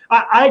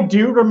 I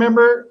do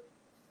remember,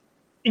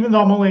 even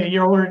though I'm only a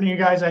year older than you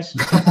guys, I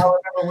somehow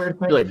remember weird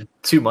things. You're like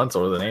 2 months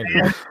older than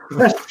Andrew. Yeah,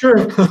 that's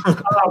true.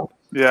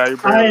 Yeah,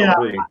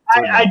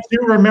 I do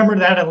remember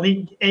that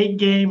Elite 8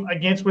 game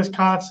against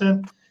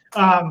Wisconsin.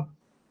 I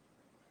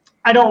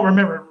don't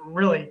remember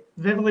really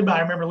vividly, but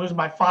I remember losing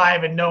by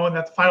 5 and knowing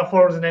that the Final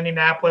Four was in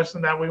Indianapolis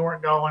and that we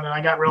weren't going, and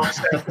I got real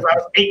upset because I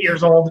was 8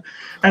 years old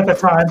at the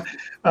time.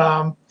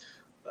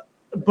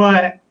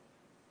 But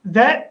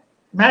that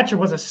matchup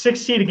was a 6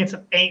 seed against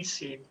an 8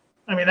 seed.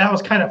 I mean, that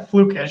was kind of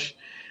flukish.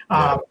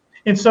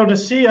 And so to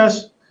see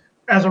us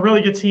as a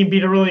really good team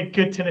beat a really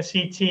good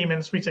Tennessee team in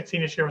the Sweet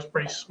 16 this year was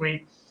pretty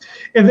sweet.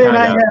 And then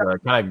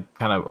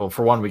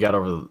for one, we got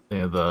over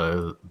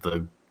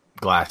the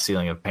glass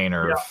ceiling of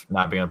Painter of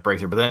not being able to break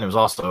through. But then it was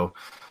also,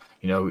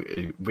 we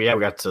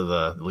got to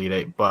the Elite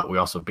 8, but we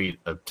also beat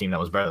a team that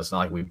was better. It's not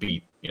like we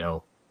beat,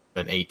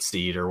 an 8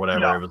 seed or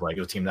whatever. Yeah. It was like it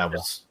was a team that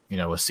was,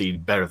 a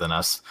seed better than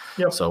us.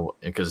 Yep. So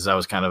because that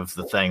was kind of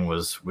the thing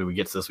was we would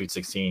get to the Sweet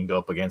 16, go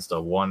up against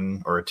a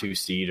 1 or a 2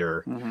 seed,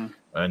 or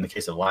in the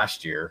case of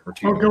last year, or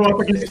go up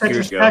against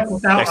Texas Tech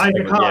without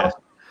Isaac Haas.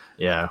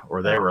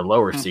 Or they were a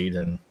lower seed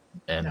and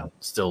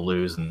still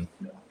lose, and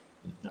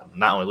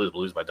not only lose but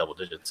lose by double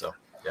digits. So.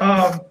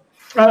 Yeah.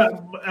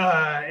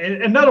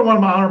 Another one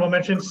of my honorable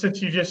mentions,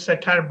 since you just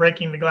said kind of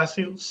breaking the glass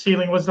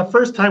ceiling, was the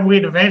first time we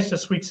had advanced to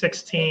Sweet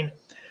 16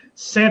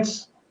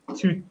 since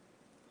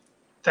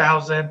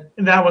 2000,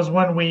 and that was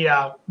when we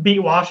beat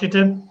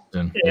Washington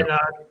in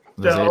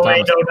the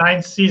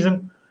 08-09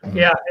 season. Mm-hmm.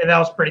 Yeah, and that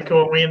was pretty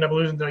cool. We ended up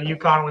losing to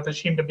UConn with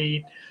Hasheem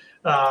Thabeet,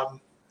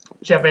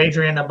 Jeff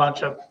Adrian, a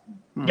bunch of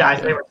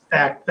guys. They were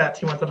stacked. That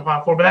team went to the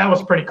Final Four, but that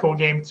was a pretty cool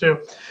game too.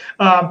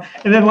 And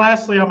then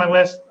lastly on my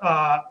list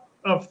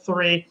of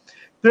 3,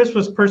 this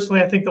was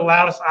personally, I think, the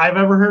loudest I've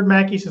ever heard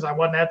Mackey, since I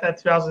wasn't at that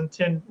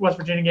 2010 West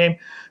Virginia game.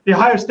 The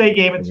Ohio State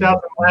game in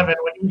 2011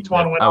 when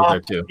Etwan went off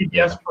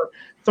CBS for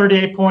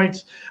 38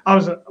 points. I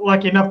was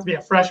lucky enough to be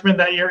a freshman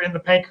that year in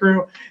the paint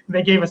crew. And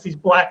they gave us these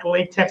black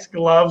latex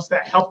gloves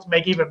that helped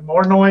make even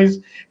more noise.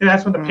 And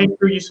that's when the paint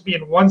crew used to be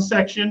in one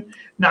section,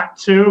 not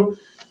 2.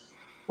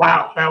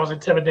 Wow, that was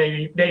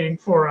intimidating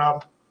for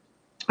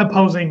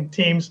opposing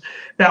teams.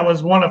 That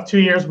was one of 2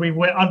 years we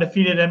went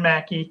undefeated in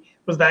Mackey,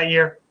 was that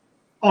year.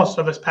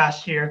 Also this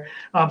past year.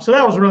 So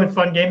that was a really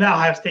fun game. That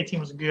Ohio State team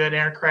was good.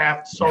 Aaron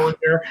Craft,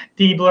 Solinger,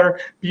 Diebler,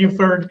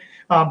 Buford.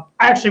 I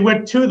actually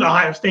went to the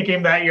Ohio State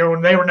game that year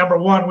when they were number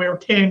 1. We were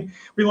 10.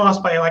 We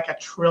lost by like 1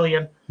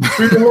 trillion.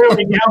 We were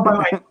literally down by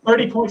like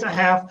 30 points at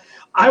half.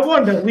 I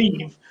wanted to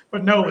leave,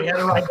 but no, we had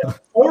to ride a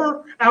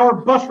 4-hour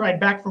bus ride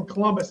back from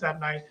Columbus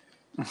that night.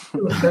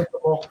 It was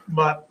miserable,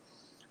 but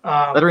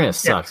that arena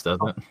sucks,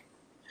 doesn't it?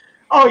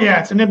 Oh yeah,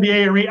 it's an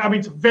NBA arena. I mean,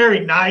 it's very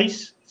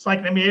nice. It's like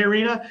an NBA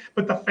arena,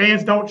 but the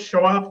fans don't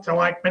show up till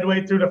like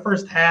midway through the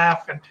first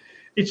half, and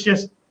it's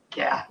just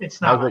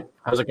it's not.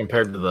 How's it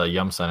compared to the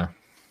Yum Center?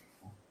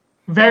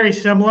 Very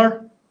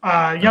similar.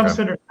 Yum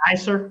Center's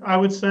nicer, I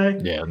would say.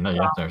 Yeah, no,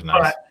 Yum Center's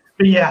nice.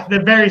 But yeah,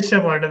 they're very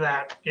similar to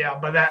that. Yeah,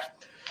 but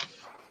that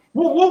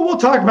we'll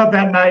talk about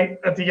that night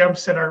at the Yum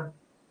Center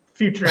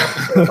future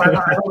episodes. I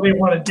don't really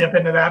want to dip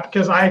into that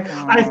because I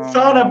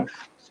thought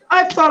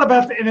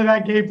about the end of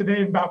that game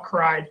today and about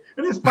cried,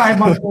 and it's 5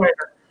 months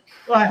later.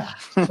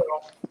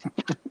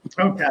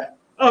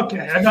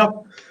 Okay,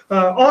 enough.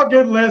 All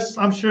good lists.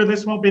 I'm sure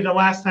this won't be the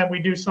last time we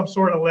do some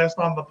sort of list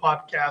on the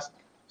podcast.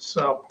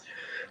 So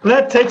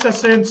that takes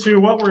us into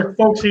what we're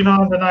focusing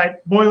on tonight,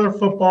 Boiler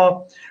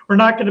football. We're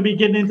not going to be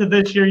getting into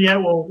this year yet.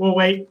 We'll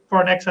wait for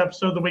our next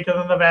episode the week of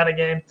the Nevada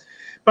game.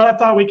 But I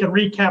thought we could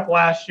recap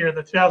last year,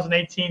 the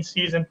 2018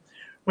 season.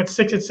 Went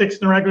 6-6 in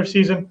the regular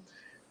season.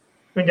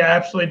 We got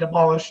absolutely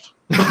demolished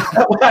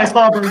by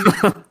Auburn.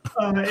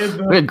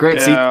 We had great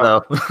seats,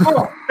 though.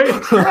 Oh,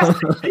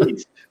 fantastic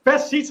seats.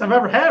 Best seats I've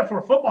ever had for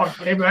a football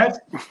game. That's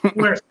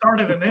where it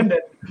started and ended.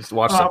 Just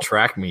watched the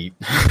track meet.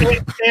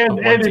 And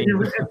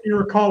if you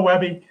recall,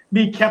 Webby,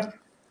 me kept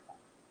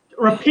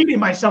repeating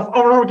myself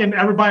over and over again.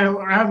 Everybody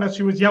around us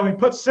who was yelling,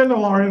 "Put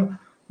Sindelar in."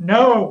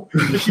 No,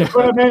 if you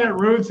put him in, it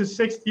ruins his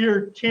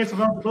 6th-year chance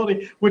of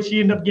eligibility, which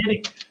he ended up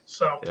getting.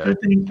 So good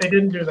thing they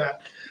didn't do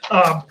that.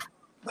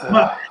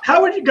 But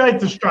how would you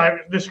guys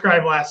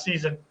describe last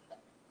season?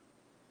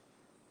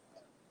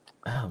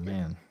 Oh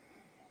man.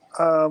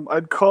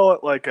 I'd call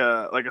it like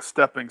a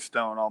stepping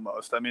stone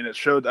almost. I mean, it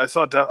showed. I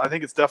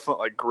think it's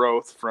definitely like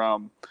growth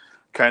from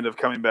kind of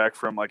coming back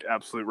from like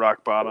absolute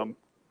rock bottom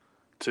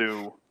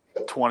to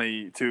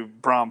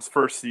Brom's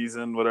first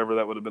season, whatever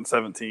that would have been,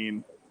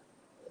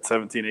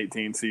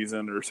 17-18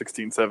 season or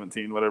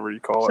 16-17, whatever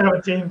you call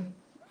it. 17.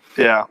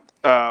 Yeah.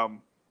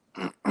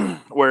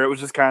 Where it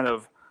was just kind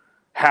of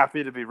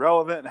happy to be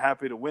relevant and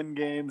happy to win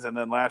games, and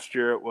then last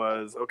year it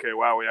was okay.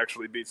 Wow, we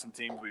actually beat some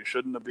teams we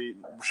shouldn't have beat.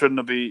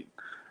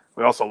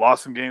 We also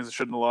lost some games we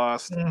shouldn't have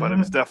lost, but it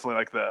was definitely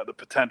like the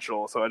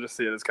potential. So I just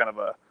see it as kind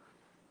of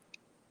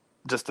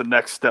just the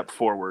next step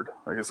forward.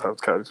 I guess I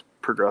would kind of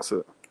progress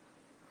it.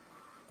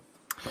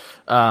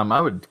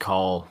 I would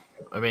call.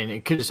 I mean,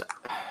 it could just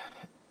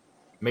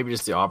maybe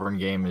just the Auburn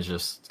game is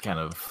just kind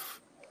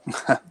of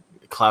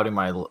clouding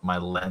my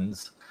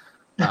lens.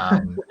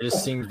 It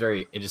just seems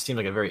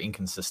like a very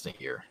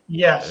inconsistent year.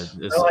 Yes,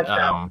 I like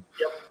that.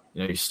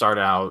 You know, you start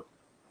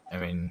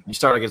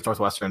against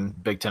Northwestern,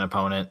 Big Ten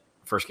opponent,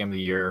 first game of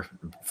the year,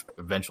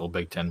 eventual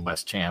Big Ten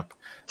West champ.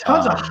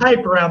 Tons of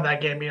hype around that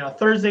game.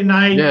 Thursday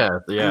night,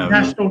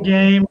 national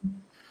game.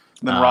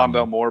 And then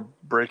Rondell Moore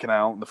breaking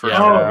out in the first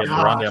half. The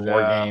Rondell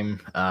Moore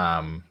game.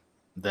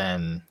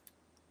 Then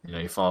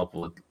you follow up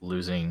with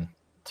losing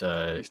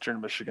to Eastern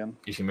Michigan,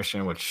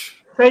 which.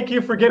 Thank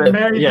you for getting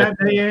married that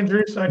day,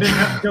 Andrew. So I didn't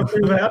have to go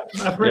through that.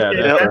 I appreciate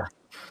that.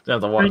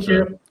 Don't have to watch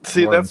you.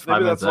 See, that's why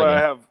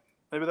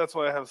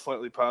I have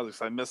slightly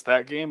positive. I missed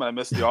that game and I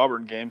missed the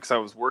Auburn game because I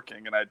was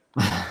working, and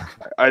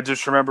I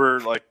just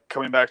remember like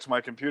coming back to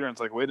my computer and it's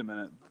like, wait a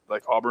minute,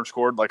 like Auburn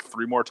scored like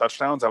 3 more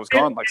touchdowns. I was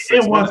gone like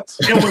 6 minutes.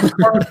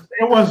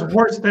 It was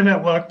worse than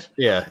it looked.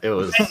 Yeah, it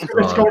was.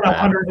 They scored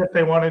 100 if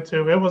they wanted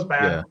to. It was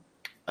bad.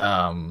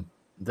 Yeah.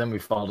 Then we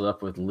followed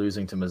up with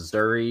losing to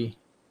Missouri.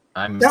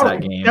 I missed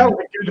that game. That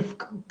was a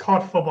good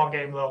college football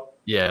game, though.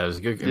 Yeah, it was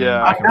a good.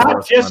 Yeah, I'm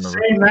not just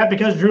saying that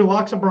because Drew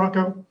Lock's a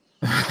Bronco.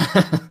 No,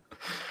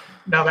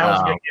 that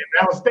was a good game.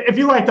 That was, if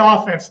you liked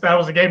offense, that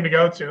was a game to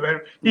go to.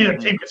 Neither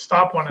team could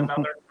stop one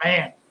another.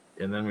 Man.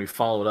 And then we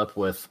followed up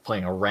with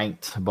playing a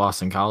ranked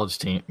Boston College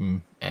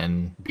team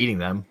and beating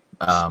them.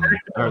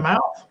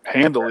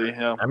 Handily,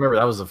 yeah. I remember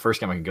that was the first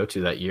game I could go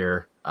to that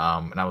year,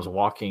 and I was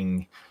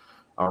walking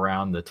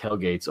around the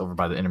tailgates over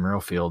by the intramural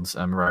fields.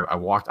 I remember I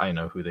walked. I didn't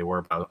know who they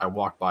were, but I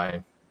walked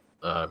by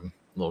a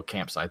little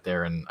campsite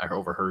there, and I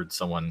overheard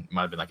someone,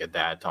 might have been like a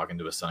dad, talking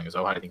to his son. He goes,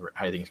 "Oh, how do you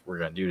think we're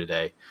going to do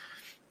today?"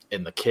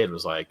 And the kid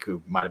was like,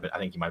 who might have been, I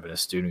think he might have been a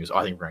student. He goes, "Oh,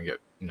 I think we're going to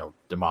get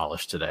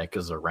demolished today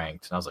because they're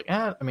ranked." And I was like,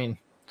 I mean,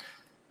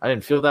 I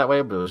didn't feel that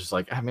way, but it was just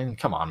like, I mean,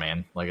 come on,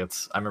 man. Like I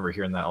remember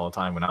hearing that all the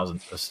time when I was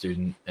a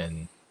student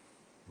and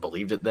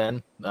believed it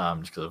then,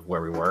 just because of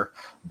where we were.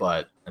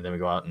 And then we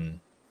go out and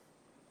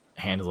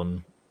handle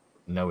them,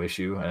 no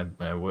issue. And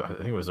I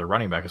think it was their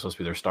running back was supposed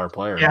to be their star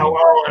player. Yeah,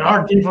 and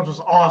our defense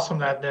was awesome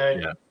that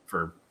day.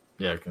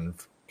 Yeah,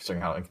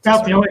 considering how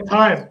that's the only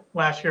time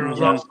last year was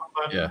awesome.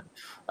 Yeah.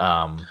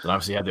 Then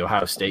obviously you had the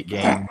Ohio State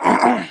game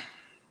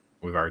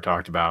we've already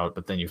talked about,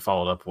 but then you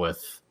followed up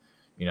with,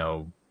 I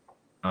don't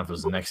know if it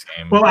was the next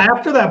game. Well,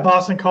 after that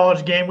Boston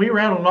College game, we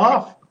rattled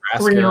off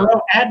 3 in a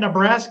row at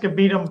Nebraska,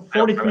 beat them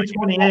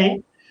 43-28.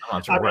 I'm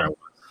not sure where it was.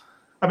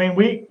 I mean,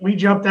 we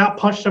jumped out,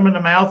 punched them in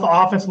the mouth. The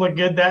offense looked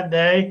good that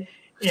day,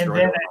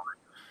 and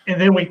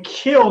then we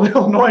killed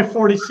Illinois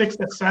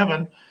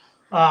 46-7.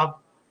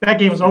 That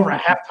game was over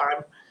at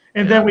halftime,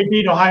 and then we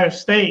beat Ohio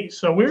State.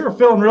 So we were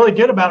feeling really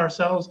good about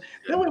ourselves.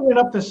 Then we went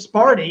up to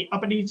Sparty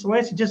up in East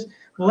Lansing, just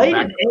laid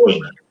an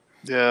egg.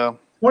 Yeah,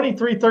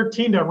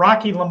 23-13 to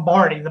Rocky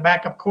Lombardi, the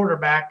backup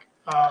quarterback,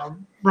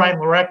 Brian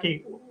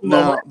Lorecki.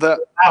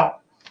 Out.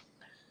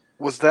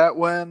 Was that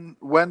when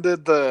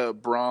did the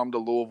Brom to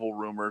Louisville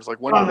rumors,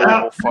 like when did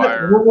Louisville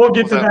fire? We'll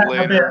get to that in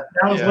a bit.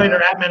 That was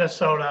later at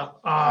Minnesota.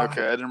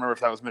 Okay, I didn't remember if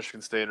that was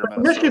Michigan State or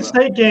Minnesota. Michigan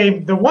State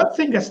game, the one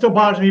thing that still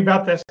bothers me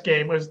about this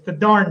game was the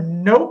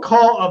darn no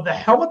call of the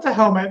helmet to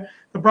helmet,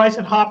 the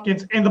Bryson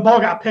Hopkins, and the ball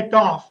got picked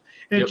off.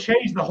 And it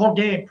changed the whole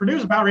game. Purdue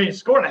was about ready to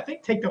score and I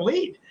think take the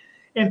lead.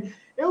 And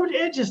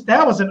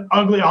that was an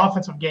ugly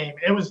offensive game.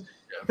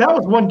 That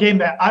was one game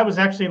that I was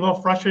actually a little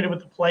frustrated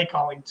with the play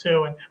calling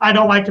too. And I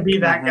don't like to be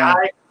that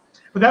guy,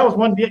 but that was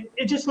one.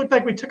 It just looked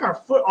like we took our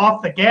foot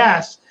off the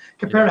gas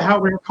compared to how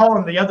we were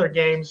calling the other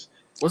games.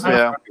 Wasn't it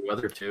the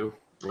weather too?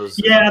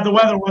 The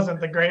weather wasn't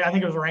the great. I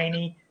think it was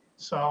rainy.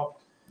 So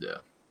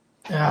that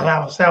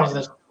was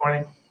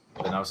disappointing.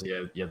 And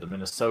obviously you had the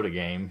Minnesota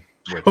game.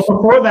 But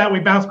before that, we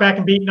bounced back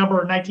and beat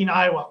number 19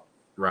 Iowa.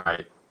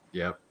 Right.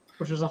 Yep.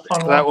 Which was a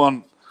fun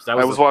one. That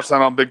I was watching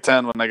that on Big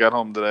Ten when I got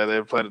home today. They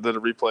did a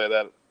replay of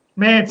that.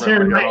 Man,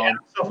 seriously, I had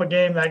myself a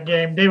game that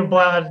game. David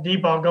Blau had a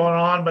deep ball going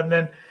on, but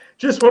then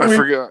just when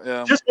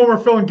we're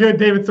feeling good,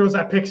 David throws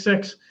that pick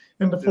six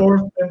in the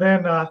fourth. And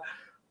then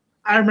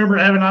I remember,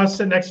 Evan, I was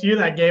sitting next to you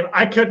that game.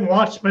 I couldn't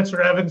watch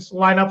Spencer Evans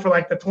line up for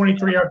like the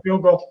 23-yard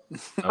field goal.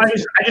 I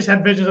just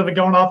had visions of it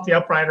going off the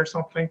upright or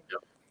something.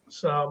 Yep.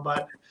 So,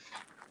 but,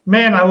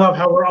 man, I love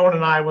how we're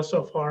owning Iowa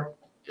so far.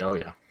 Oh,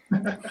 yeah.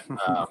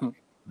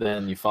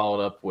 Then you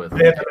followed up with the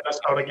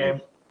Minnesota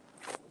game.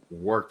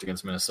 Worked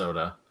against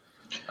Minnesota.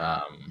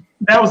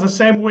 That was the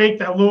same week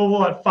that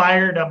Louisville had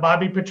fired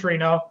Bobby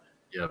Petrino.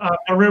 Yep.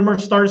 The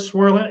rumors started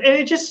swirling, and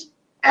it just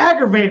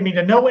aggravated me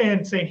to no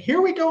end, saying,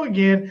 here we go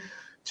again,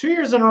 2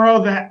 years in a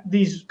row that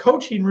these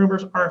coaching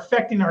rumors are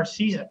affecting our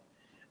season.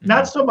 Mm-hmm.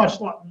 Not so much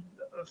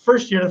the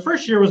first year. The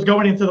first year was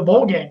going into the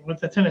bowl game with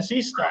the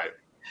Tennessee stuff. Right.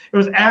 It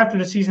was after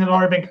the season had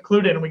already been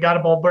concluded and we got a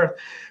bowl berth.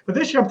 But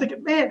this year I'm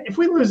thinking, man, if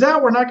we lose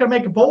out, we're not going to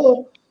make a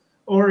bowl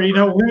or,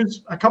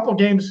 lose a couple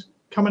games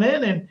coming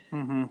in.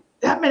 And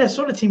that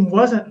Minnesota team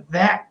wasn't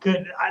that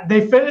good.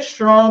 They finished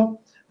strong.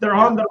 They're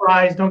on the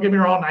rise. Don't get me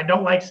wrong. I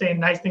don't like saying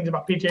nice things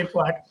about PJ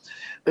Fleck.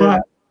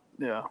 But,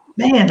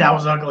 man, that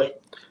was ugly.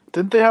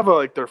 Didn't they have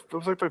their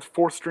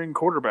fourth string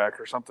quarterback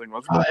or something,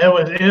 wasn't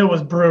it? It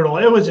was brutal.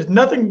 It was just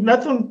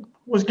nothing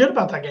was good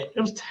about that game.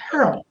 It was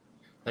terrible.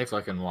 Thanks,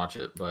 I can watch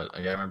it, but I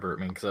remember.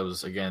 Because I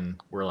was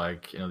we're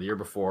the year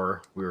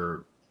before we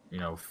were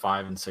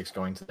 5-6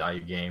 going to the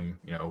IU game,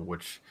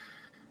 which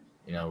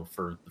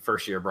for the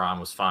first year Braun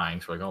was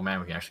fine. So oh man,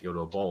 we can actually go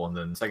to a bowl. And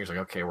then the second year's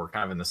okay, we're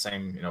kind of in the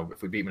same.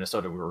 If we beat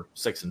Minnesota, we were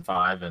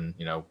 6-5, and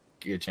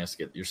get a chance to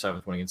get your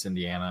 7th win against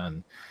Indiana,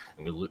 and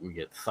we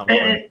get thumped.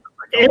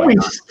 And we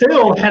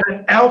still had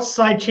an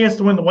outside chance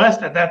to win the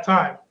West at that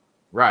time.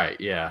 Right.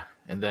 Yeah.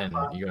 And then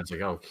you go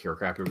and oh,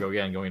 crap, here we go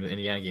again, going to the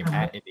Indiana game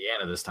at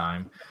Indiana this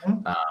time.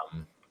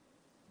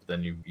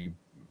 Then you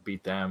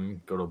beat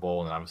them, go to a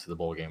bowl, and obviously the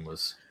bowl game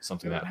was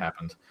something that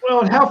happened.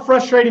 Well, and how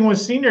frustrating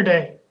was senior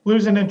day,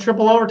 losing in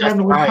triple overtime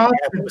to Wisconsin.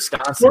 Yeah,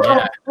 Wisconsin. We're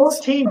up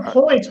 14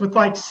 points with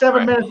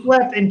 7 minutes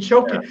left and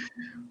choking.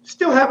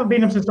 Still haven't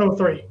beaten them since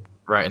 2003.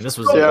 Right, and this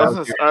was I was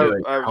going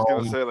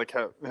to say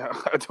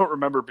I don't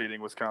remember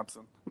beating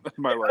Wisconsin in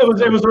my life. It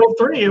was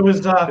 2003. It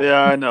was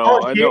I know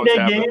it's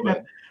happened, game,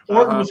 and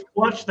Oregon was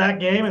clutch that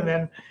game, and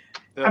then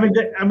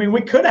I mean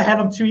we could have had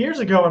them 2 years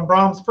ago in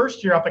Brom's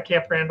first year up at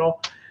Camp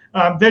Randall.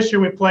 This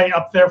year we play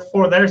up there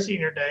for their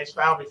senior day,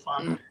 so that'll be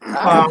fun.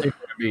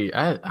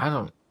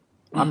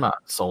 I'm not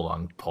sold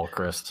on Paul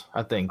Chryst.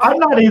 I'm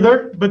not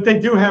either, but they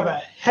do have a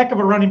heck of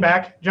a running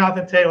back,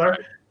 Jonathan Taylor. Right.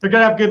 They're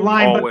gonna have good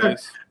line,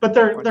 but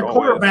their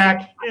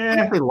quarterback. I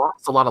think they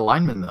lost a lot of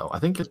linemen though. I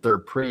think they're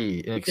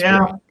pretty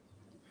inexperienced.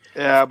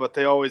 Yeah, but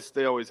they always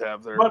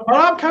have their. But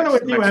I'm kind of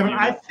with you, Evan.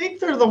 I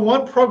think they're the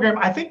one program.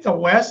 I think the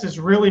West is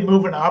really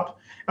moving up.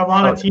 A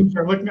lot of teams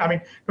are looking. I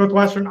mean,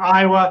 Northwestern,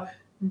 Iowa,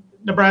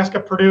 Nebraska,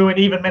 Purdue, and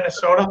even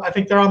Minnesota. I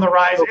think they're on the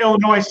rise.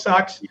 Illinois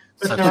sucks.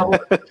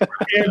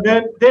 And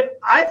then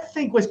I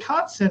think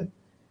Wisconsin.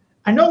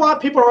 I know a lot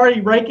of people are already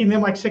ranking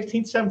them like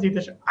 16th, 17th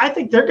this year. I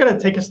think they're going to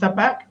take a step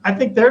back. I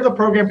think they're the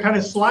program kind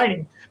of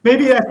sliding.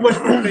 Maybe that's what's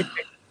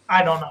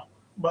I don't know.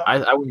 But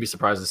I wouldn't be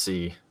surprised to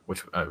see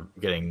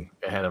getting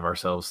ahead of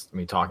ourselves.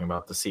 Talking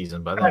about the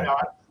season, but I think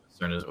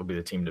Northwestern will be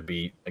the team to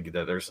beat.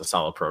 There's a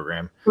solid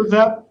program. Who's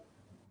that?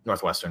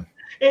 Northwestern.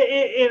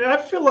 And I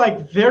feel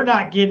like they're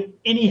not getting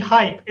any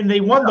hype, and they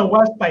won the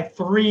West by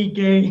 3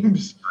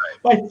 games.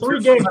 By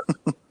 3 games.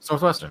 It's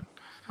Northwestern.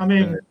 I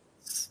mean,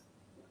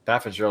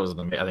 Pat Fitzgerald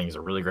I think he's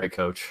a really great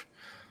coach.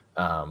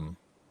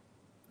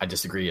 I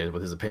disagree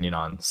with his opinion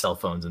on cell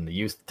phones in the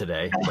youth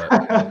today,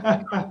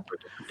 but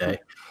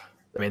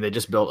they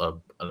just built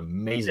an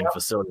amazing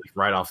facility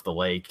right off the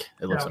lake.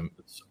 It looks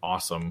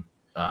awesome.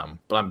 But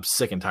I'm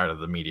sick and tired of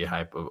the media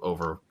hype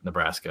over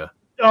Nebraska.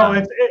 Oh,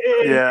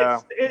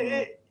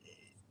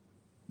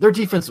 their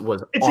defense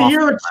was. It's awful. A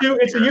year or two.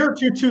 It's a year or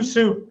two too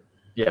soon.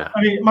 Yeah.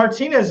 I mean,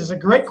 Martinez is a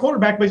great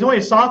quarterback, but he's only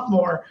a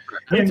sophomore.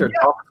 They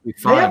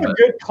have a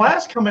good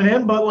class coming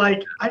in, but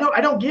I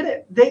don't get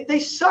it. They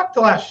sucked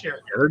last year.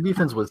 Yeah, their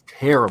defense was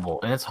terrible,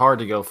 and it's hard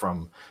to go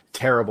from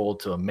terrible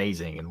to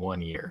amazing in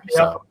 1 year. Yep.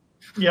 So,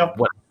 yep.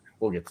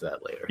 We'll get to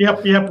that later.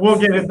 Yep. We'll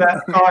get into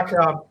that talk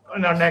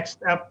in our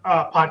next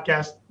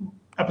podcast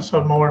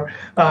episode more.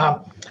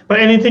 But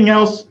anything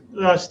else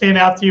stand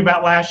out to you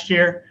about last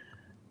year?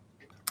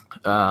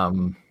 I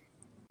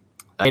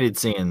hated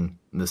seeing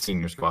the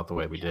seniors go out the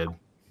way we did.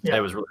 Yeah.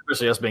 It was really,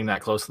 especially us being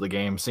that close to the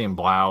game, seeing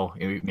Blau.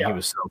 He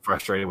was so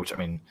frustrated, which,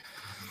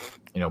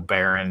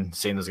 Barron,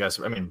 seeing those guys.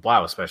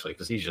 Blau especially,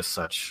 because he's just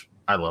such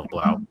 – I love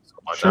Blau so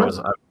much.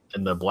 Sure.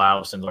 In the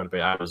Blau Sindelar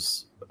debate, I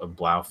was a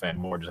Blau fan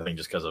more, just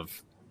because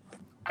of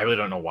 – I really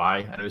don't know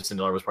why. I know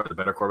Sindelar was probably the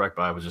better quarterback,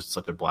 but I was just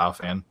such a Blau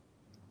fan.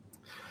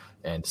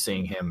 And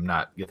seeing him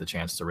not get the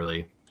chance to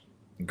really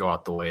go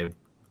out the way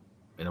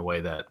in a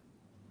way that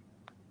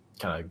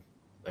kind of –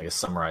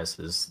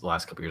 summarizes the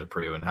last couple of years of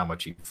Purdue and how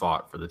much he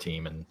fought for the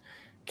team and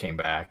came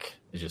back.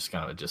 It just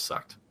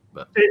sucked.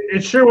 But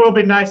It sure will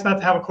be nice not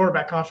to have a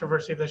quarterback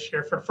controversy this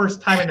year for the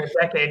first time in a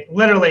decade.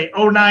 Literally,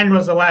 2009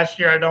 was the last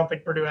year I don't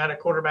think Purdue had a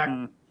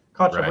quarterback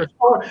controversy.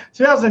 Right.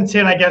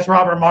 2010, I guess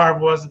Robert Marv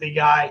was the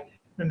guy,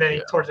 and then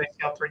he tore his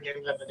ACL 3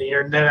 games into the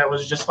year. And then it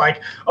was just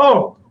like,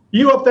 oh,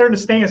 you up there in the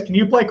stands, can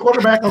you play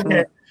quarterback?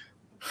 Okay,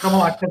 come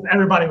on, because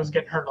everybody was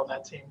getting hurt on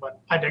that team. But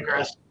I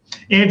digress.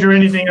 Andrew,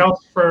 anything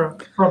else from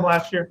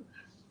last year?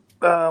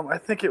 I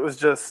think it was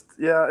just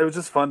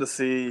fun to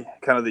see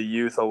kind of the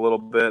youth a little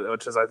bit,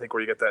 which is I think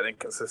where you get that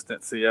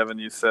inconsistency, Evan,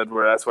 you said,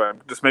 where that's why it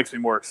just makes me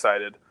more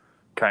excited.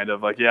 Kind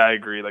of like, I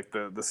agree. Like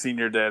the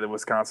senior day, the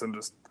Wisconsin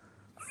just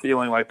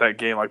feeling like that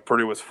game, like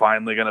Purdue was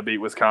finally going to beat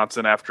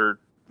Wisconsin after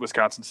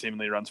Wisconsin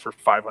seemingly runs for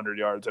 500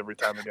 yards every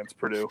time against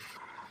Purdue.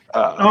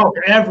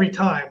 Every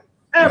time.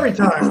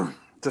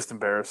 Just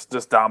embarrassed,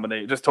 just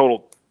dominate, just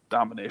total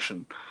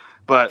domination.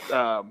 But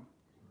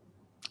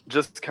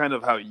just kind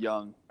of how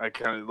young, I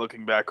kind of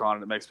looking back on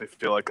it, it makes me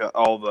feel like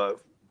all the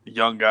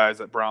young guys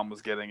that Brown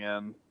was getting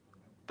in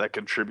that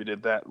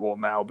contributed that will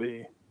now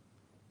be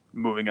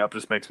moving up.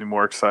 Just makes me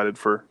more excited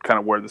for kind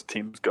of where this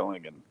team's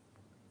going and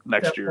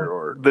next year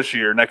or this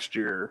year, next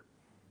year,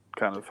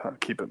 kind of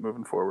keep it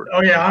moving forward.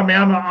 Oh yeah, I mean,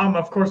 I'm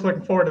of course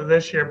looking forward to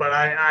this year, but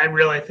I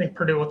really think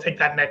Purdue will take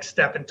that next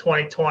step in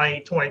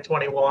 2020,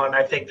 2021.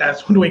 I think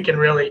that's when we can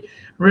really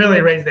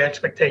raise the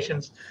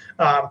expectations.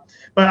 But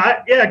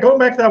going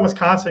back to that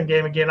Wisconsin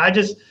game again, I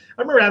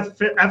remember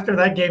after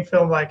that game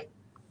feeling like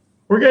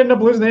we're going to end up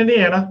losing to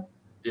Indiana.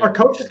 Yeah. Our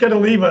coach is going to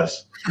leave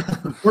us.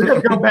 We're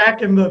going to go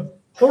back in the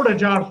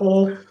Porta-John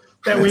hole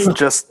that we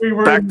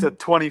were back to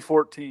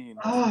 2014.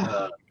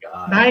 Oh,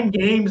 9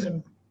 games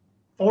in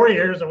 4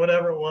 years or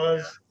whatever it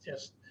was.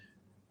 Just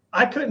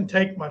I couldn't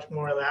take much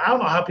more of that. I don't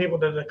know how people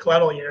did the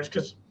Coletto years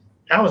because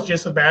that was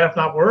just as bad, if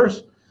not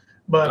worse.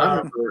 But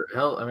I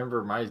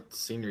remember my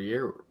senior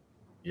year.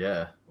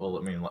 Yeah, well,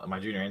 I mean, my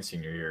junior and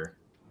senior year,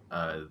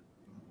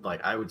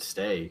 like I would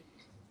stay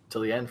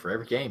till the end for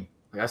every game.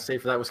 Like I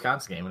stayed for that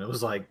Wisconsin game, and it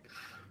was like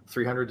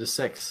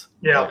 300-6.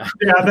 Yeah.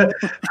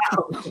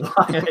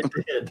 I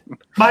did.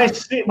 My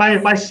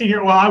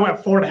senior. Well, I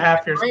went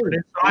 4.5 years. So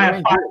I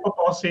had 5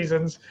 football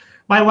seasons.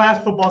 My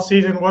last football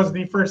season was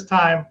the first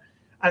time,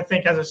 I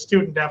think, as a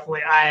student,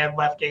 definitely, I had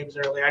left games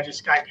early. I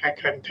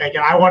couldn't take it.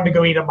 I wanted to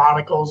go eat at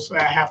Monocle's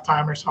at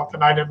halftime or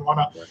something. I didn't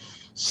want to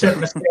sit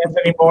in the stands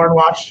anymore and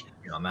watch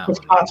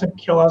Wisconsin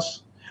kill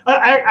us.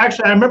 I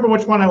remember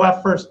which one I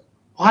left first.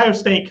 Ohio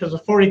State, because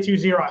it was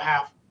 42-0 at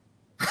half.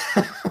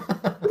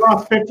 We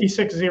lost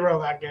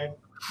 56-0 that game.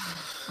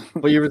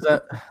 What year was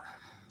that?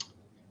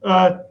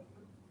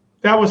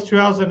 That was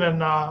 2000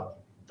 and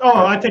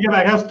I take it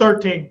back. That was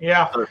 13.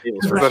 Yeah. Was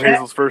that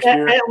Hazel's first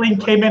year?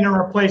 Etling came in and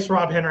replaced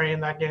Rob Henry in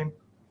that game,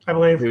 I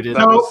believe. Who did?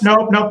 No.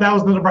 That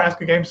was the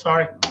Nebraska game.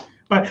 Sorry,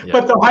 but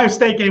the Ohio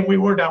State game we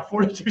were down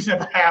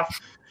 42.5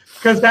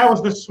 because that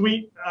was the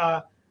sweet.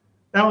 That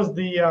was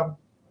the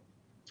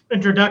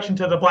introduction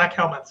to the black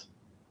helmets.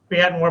 We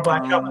hadn't worn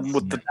black helmets.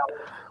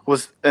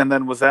 Was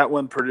that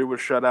when Purdue was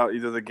shut out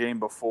either the game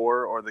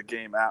before or the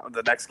game out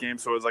the next game?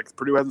 So it was like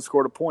Purdue hasn't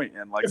scored a point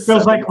in like. It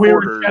feels like we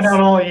were shut out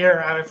all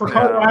year. If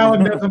Ricardo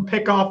Allen doesn't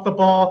pick off the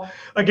ball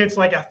against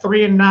like a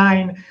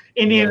 3-9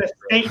 Indiana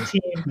State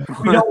team,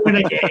 we don't win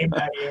a game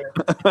that year.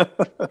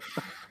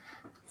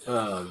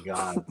 Oh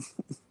God!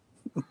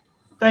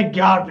 Thank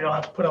God we don't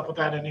have to put up with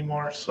that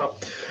anymore. So,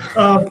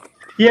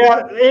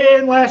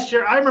 and last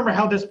year I remember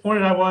how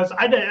disappointed I was.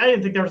 I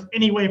didn't think there was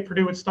any way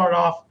Purdue would start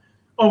off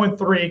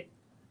 0-3.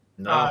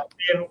 No.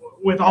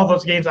 With all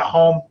those games at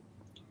home,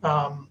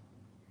 but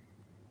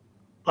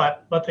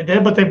they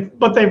did.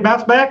 But they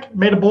bounced back,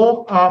 made a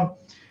bowl.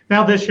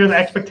 Now this year the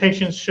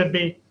expectations should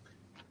be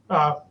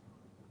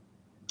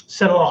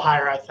set a little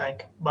higher, I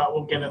think. But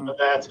we'll get into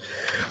that.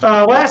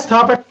 Last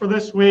topic for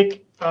this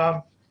week,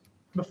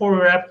 before we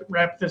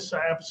wrap this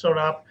episode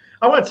up,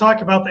 I want to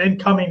talk about the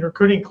incoming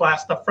recruiting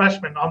class, the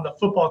freshmen on the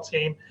football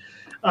team.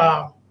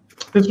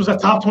 This was a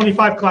top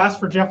 25 class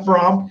for Jeff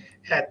Brom.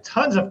 Had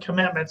tons of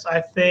commitments,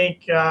 I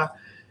think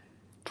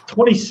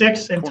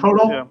 26 in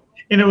total,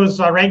 and it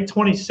was ranked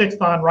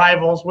 26th on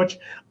Rivals, which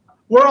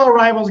we're all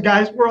Rivals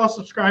guys. We're all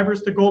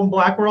subscribers to Golden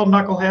Black. We're all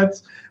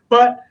knuckleheads.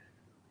 But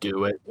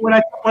do it. When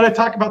I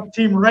talk about the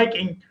team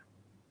ranking,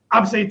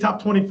 I'm saying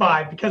top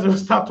 25 because it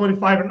was top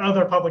 25 in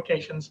other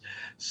publications.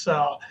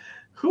 So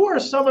who are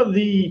some of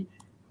the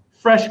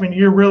freshmen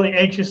you're really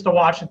anxious to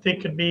watch and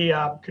think could be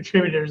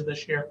contributors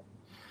this year?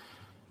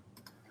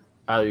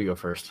 You go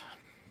first.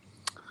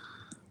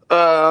 Then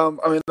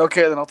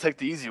I'll take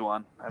the easy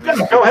one.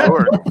 Go ahead.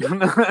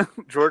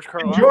 George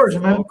Karlaftis. George,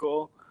 man.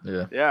 Local.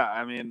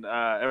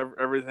 Yeah.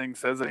 Everything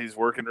says that he's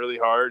working really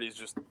hard. He's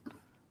just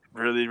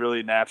really,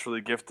 really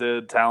naturally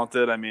gifted,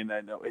 talented. I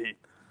know he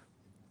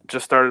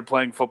just started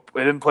playing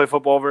football. He didn't play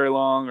football very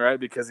long, right?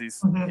 Because he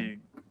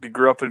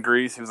grew up in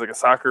Greece. He was like a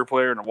soccer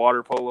player and a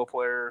water polo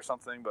player or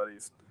something. But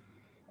he's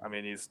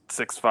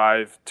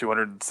 6'5",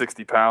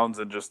 260 pounds,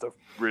 and just a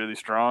really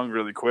strong,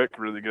 really quick,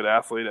 really good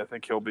athlete. I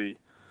think he'll be.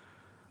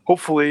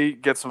 Hopefully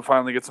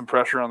finally get some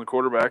pressure on the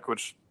quarterback,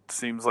 which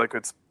seems like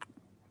it's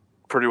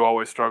Purdue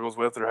always struggles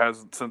with, or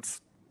has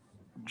since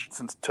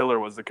Tiller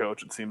was the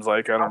coach. It seems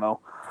like, I don't know.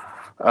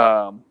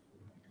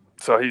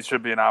 So he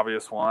should be an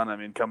obvious one. I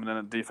mean, coming in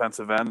at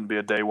defensive end and be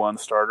a day one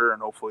starter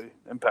and hopefully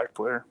impact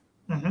player.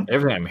 Mm-hmm.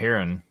 Everything I'm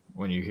hearing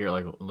when you hear,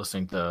 like,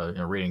 listening to,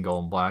 reading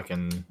Gold and Black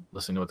and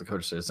listening to what the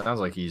coach says, it sounds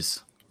like he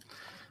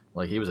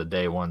was a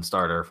day one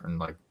starter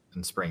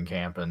in spring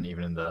camp and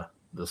even in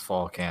this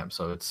fall camp.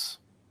 So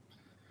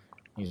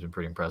he's been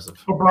pretty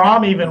impressive. Well,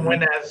 Braum even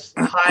went as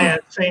high as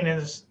saying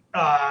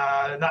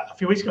not a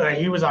few weeks ago that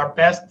he was our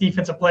best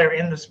defensive player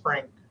in the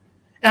spring.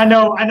 And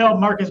I know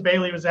Marcus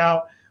Bailey was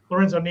out,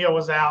 Lorenzo Neal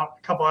was out,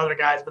 a couple other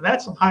guys, but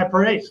that's some high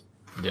praise.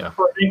 Yeah.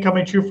 For an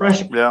incoming true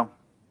freshman. Yeah.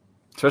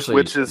 Especially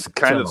which is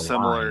kind of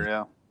similar,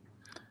 yeah.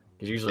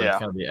 Because usually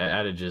kind of the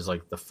adage is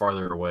like the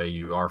farther away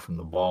you are from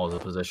the ball as a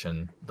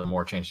position, the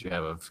more chance you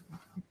have of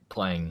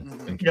playing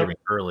and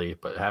contributing early.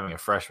 But having a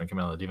freshman come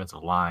in on the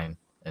defensive line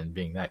and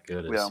being that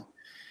good is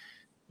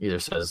either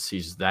says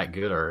he's that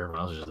good or everyone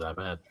else is just that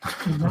bad.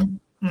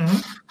 Mm-hmm.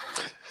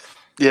 Mm-hmm.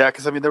 Yeah,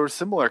 because I mean there was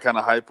similar kind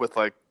of hype with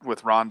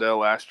Rondell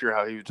last year,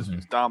 how he was just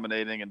was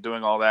dominating and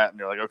doing all that, and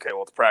you're like, okay,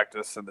 well it's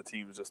practice, and the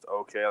team was just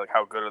okay. Like,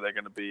 how good are they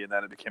going to be? And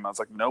then it became, I was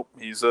like, nope,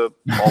 he's a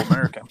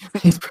All-American.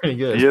 He's pretty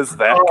good. He is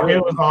that good.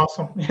 It was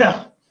awesome.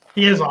 Yeah,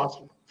 he is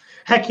awesome.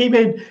 Heck, he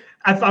made.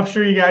 I'm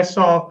sure you guys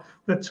saw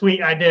the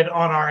tweet I did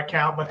on our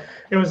account, but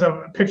it was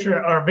a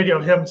picture or a video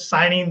of him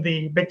signing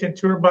the Big Ten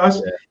Tour bus.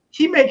 Yeah.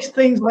 He makes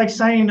things like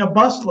signing a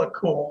bus look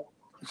cool.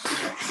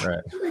 Right.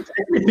 He makes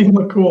everything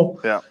look cool.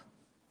 Yeah.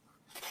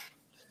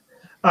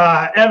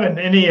 Evan,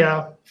 any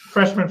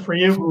freshmen for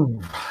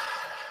you?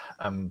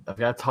 I've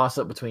got to toss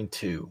up between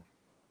two.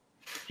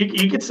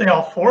 You could say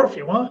all four if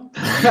you want.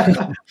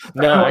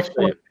 No,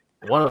 actually,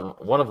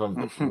 one of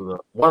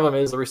them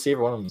is the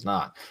receiver. One of them is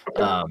not.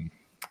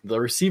 The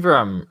receiver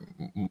I'm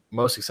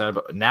most excited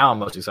about now.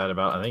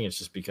 I think it's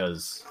just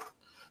because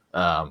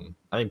I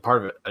think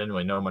part of it I didn't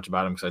really know much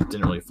about him because I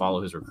didn't really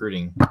follow his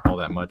recruiting all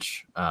that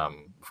much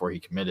before he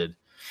committed.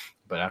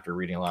 But after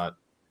reading a lot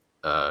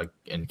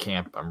in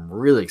camp, I'm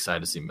really excited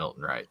to see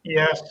Milton Wright.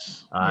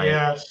 Yes.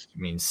 I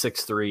mean,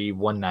 6'3",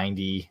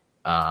 190.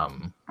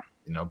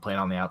 Playing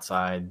on the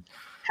outside.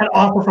 Had an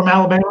offer from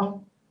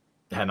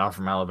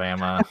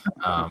Alabama.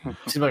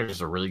 Seems like he's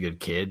just a really good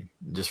kid,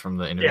 just from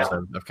the interviews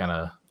I've kind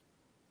of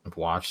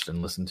watched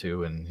and listened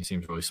to, and he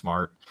seems really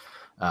smart.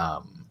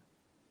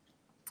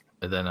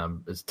 And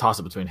then it's a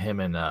toss-up between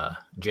him and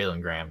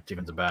Jalen Graham,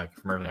 defensive back.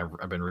 From everything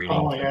I've been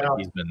reading,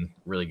 he's been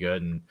really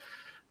good. And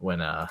when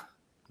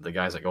the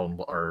guys at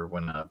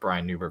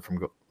Brian Newbert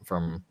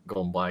from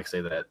Golden Black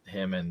say that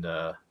him and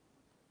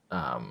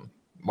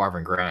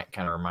Marvin Grant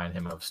kind of remind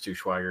him of Stu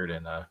Schweigert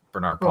and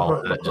Bernard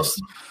Paul. That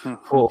just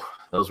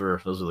those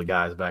were the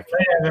guys back.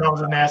 Yeah, that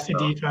was a nasty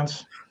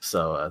defense.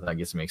 So that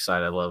gets me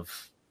excited. I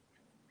love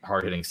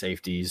hard-hitting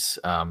safeties.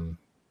 I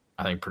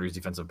think Purdue's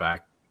defensive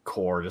back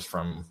core, just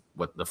from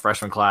what the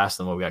freshman class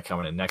and what we got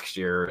coming in next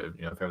year,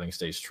 if everything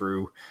stays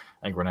true,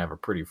 I think we're gonna have a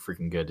pretty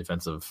freaking good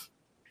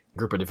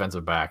group of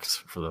defensive backs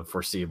for the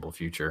foreseeable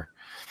future.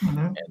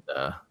 Mm-hmm.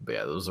 And but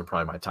yeah, those are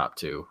probably my top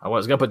two. I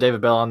was gonna put David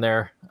Bell on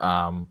there,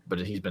 but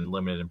he's been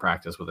limited in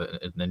practice with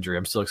an injury.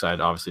 I'm still excited,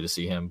 obviously, to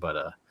see him, but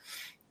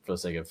for the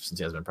sake of, since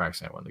he hasn't been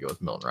practicing, I wanted to go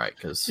with Milton Wright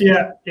because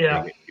good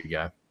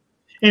guy.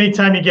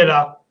 Anytime you get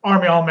a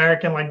Army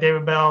All-American like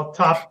David Bell,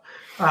 top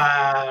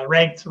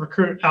ranked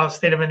recruit out of the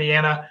state of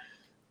Indiana,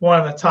 one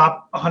of the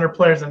top 100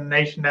 players in the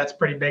nation, that's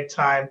pretty big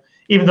time.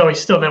 Even though he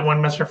still didn't win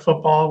Mr.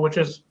 Football, which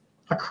is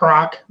a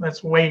crock.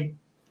 That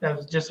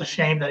was just a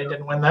shame that he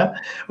didn't win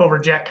that over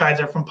Jack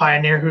Kaiser from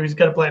Pioneer, who's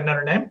going to play at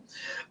Notre Dame.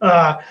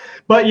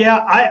 But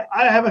yeah,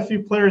 I have a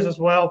few players as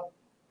well.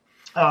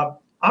 I'm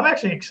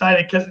actually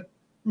excited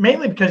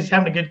mainly because he's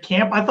having a good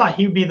camp. I thought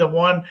he'd be the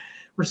one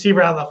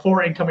receiver out of the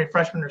four incoming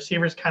freshman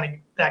receivers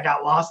that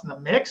got lost in the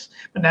mix.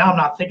 But now I'm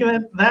not thinking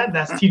of that. And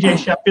that's TJ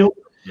Sheffield.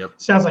 Yep.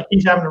 Sounds like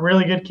he's having a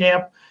really good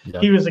camp.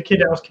 Yep. He was a kid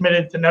that was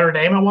committed to Notre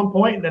Dame at one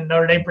point, and then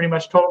Notre Dame pretty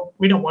much told,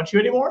 we don't want you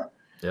anymore.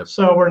 Yep.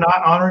 So we're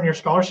not honoring your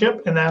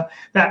scholarship, and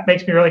that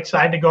makes me really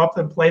excited to go up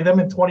and play them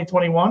in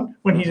 2021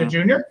 when he's a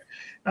junior.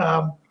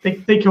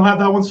 Think he'll have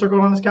that one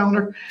circled on his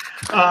calendar.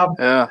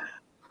 Yeah.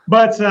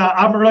 But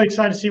I'm really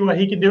excited to see what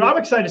he can do. I'm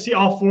excited to see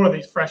all four of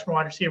these freshman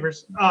wide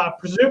receivers,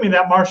 presuming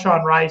that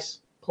Marshawn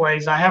Rice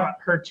plays. I haven't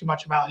heard too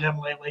much about him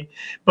lately,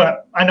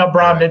 but I know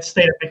Braun did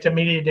state at Big Ten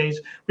Media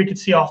Days we could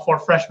see all four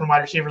freshman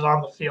wide receivers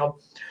on the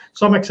field.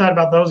 So I'm excited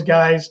about those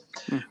guys.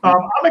 I'm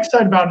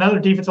excited about another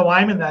defensive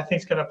lineman that I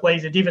think is going to play.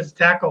 He's a defensive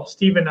tackle,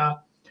 Stephen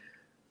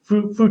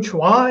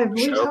Fuchua, I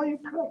believe is how you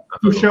pronounce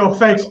it. Fuchua,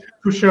 thanks.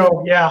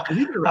 Fuchua, yeah.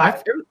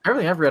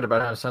 Everything I've read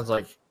about him sounds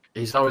like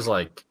he's always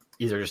like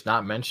either just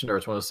not mentioned or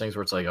it's one of those things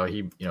where it's like, oh,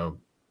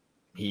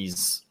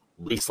 he's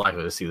least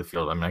likely to see the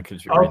field. I mean, I could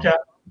just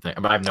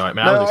but I have no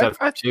idea.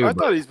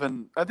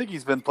 I think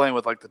he's been playing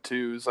with like the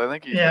twos. I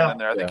think he's been in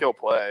there. I think he'll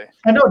play.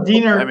 I know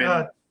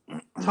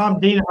Tom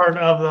Diener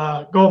of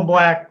the Golden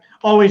Black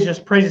always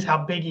just praises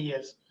how big he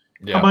is.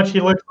 how much he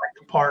looks like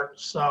the part.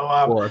 So,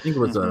 well, I think it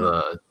was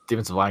a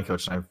defensive line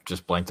coach, and I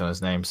just blanked on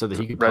his name, said that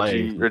he could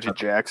play. Reggie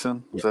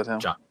Jackson, is that him?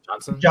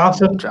 Johnson.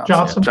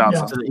 Yeah.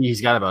 So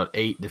he's got about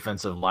 8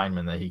 defensive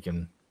linemen that he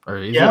can, or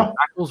either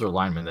tackles or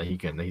linemen that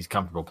he's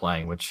comfortable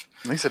playing. Which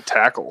he said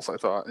tackles. I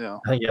thought, I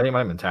think they might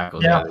have been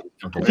tackles. Yeah,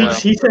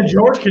 he said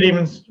George could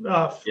even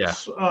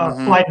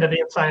fly into the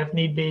inside if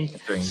need be.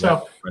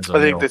 So I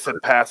think they said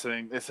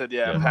passing. They said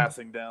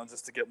passing down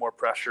just to get more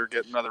pressure,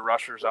 getting other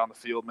rushers on the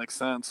field makes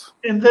sense.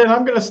 And then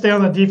I'm going to stay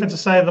on the defensive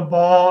side of the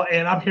ball,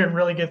 and I'm hearing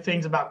really good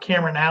things about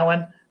Cameron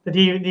Allen, the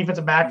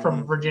defensive back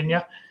from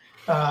Virginia.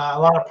 A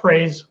lot of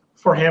praise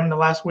for him the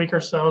last week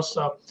or so.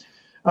 So.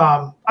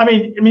 I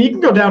mean, you can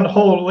go down the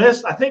whole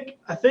list. I think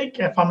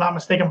if I'm not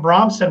mistaken,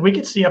 Brom said we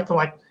could see up to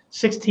like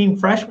 16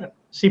 freshmen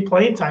see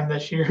playing time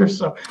this year.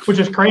 So, which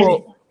is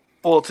crazy.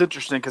 Well, it's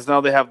interesting because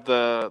now they have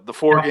the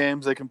 4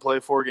 games. They can play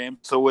 4 games,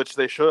 so which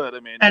they should.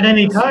 I mean, at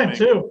any time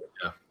too.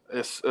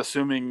 Yeah.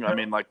 Assuming, I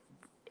mean, like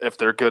if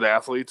they're good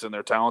athletes and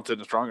they're talented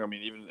and strong. I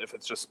mean, even if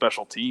it's just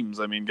special teams,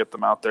 I mean, get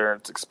them out there.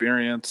 It's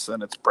experience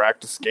and it's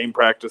game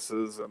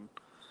practices and.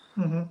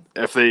 Mm-hmm.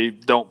 If they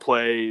don't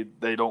play,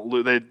 they don't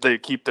lose. They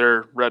keep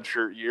their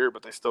redshirt year,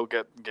 but they still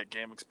get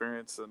game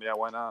experience. And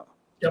why not?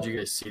 Did you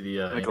guys see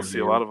the? I think I'll see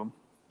a lot of them.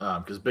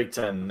 Because Big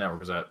Ten Network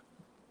was at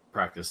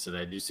practice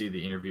today. Did you see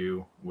the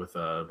interview with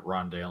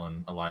Rondale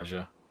and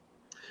Elijah?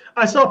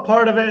 I saw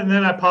part of it, and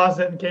then I paused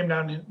it and came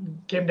down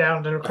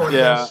to record.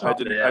 Yeah, I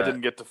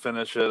didn't get to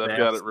finish it. I've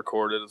got it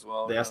recorded as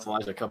well. They asked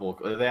Elijah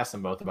They asked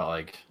them both about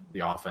like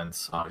the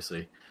offense,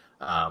 obviously,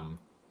 but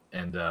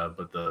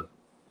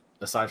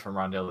aside from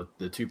Rondale,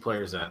 the 2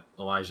 players that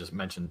Elijah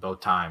mentioned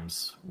both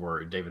times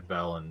were David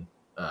Bell and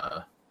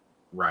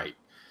Wright.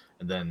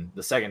 And then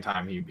the second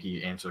time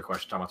he answered the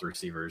question talking about the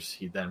receivers,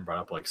 he then brought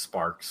up like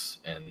Sparks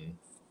and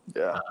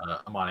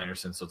Amon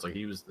Anderson. So it's like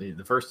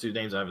the first 2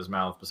 names out of his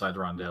mouth besides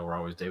Rondale were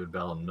always David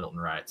Bell and Milton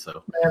Wright.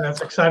 So man, that's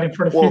exciting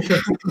for the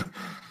future.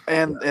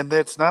 And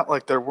it's not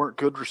like there weren't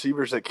good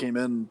receivers that came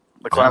in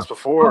the class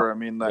before. I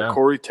mean,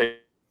 Corey Taylor.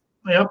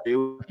 Yep.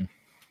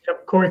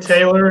 Corey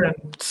Taylor and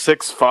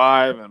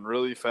 6'5" and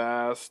really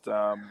fast.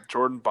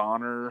 Jordan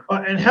Bonner.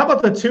 And how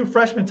about the 2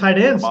 freshman tight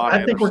ends?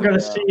 I think we're going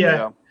to see.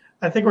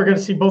 I think we're going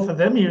to see both of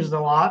them used a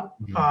lot.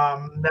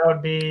 That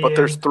would be. But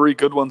there's 3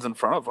 good ones in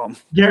front of them.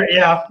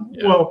 Yeah.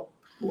 Well,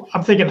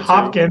 I'm thinking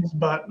Hopkins,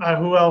 but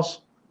who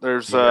else?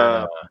 There's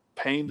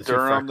Payne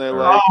Durham they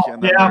like,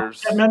 and then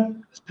there's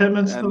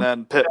Pittman, and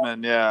then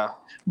Pittman,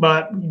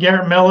 But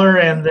Garrett Miller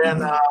and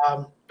then.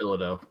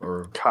 Bilodeau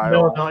or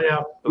Kyle,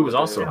 who was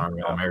also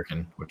an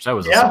American, which that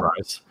was a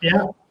surprise.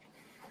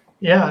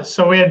 Yeah.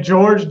 So we had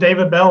George,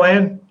 David Bell,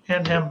 and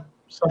him.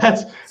 So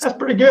that's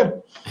pretty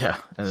good. Yeah,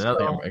 and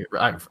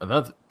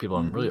another people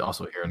I'm really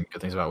also hearing good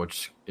things about,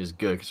 which is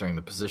good considering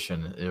the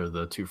position, are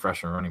the 2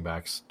 freshman running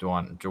backs,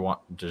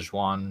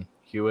 DeJuan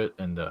Hewitt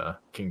and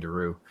King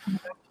Daru.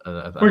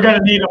 We're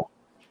gonna need them.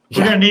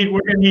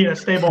 We're gonna need a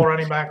stable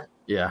running back.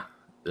 Yeah,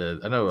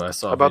 I know. I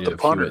saw about the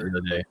punter the other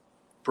day,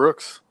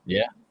 Brooks.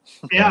 Yeah.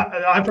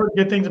 Yeah, I've heard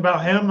good things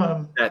about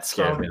him. That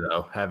scares me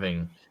though.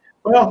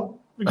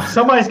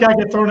 Somebody's got to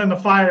get thrown in the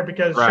fire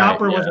because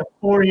Chopper was a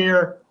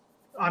 4-year.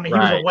 I mean, he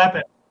was a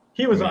weapon.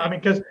 He was. I mean,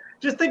 because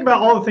just think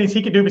about all the things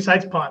he could do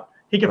besides punt.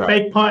 He could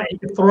fake punt. He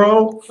could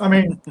throw. I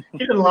mean, he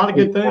did a lot of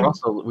good things.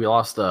 We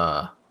lost.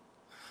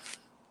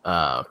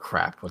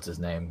 What's his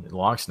name?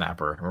 Long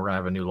snapper. We're gonna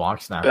have a new long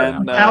snapper.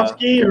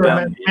 Manikowski or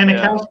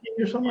Manikowski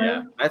or something.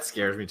 Yeah, that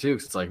scares me too.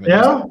 Cause it's like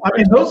I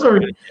mean, those are.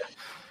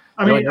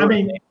 I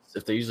mean.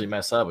 If they usually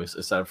mess up,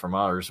 aside from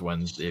ours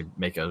when they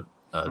make a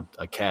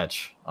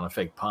catch on a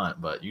fake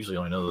punt, but usually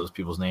only know those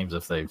people's names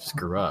if they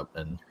screw up,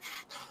 and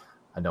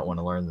I don't want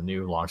to learn the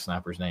new long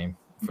snapper's name.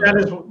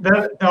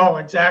 No,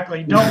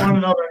 exactly. You don't want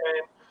to know their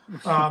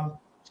name.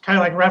 It's kind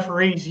of like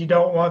referees. You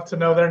don't want to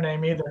know their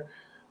name either.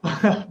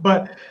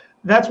 But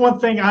that's one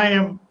thing I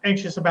am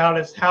anxious about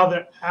is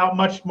how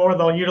much more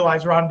they'll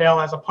utilize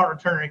Rondale as a punt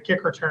returner and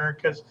kick returner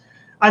because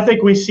I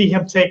think we see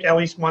him take at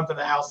least one to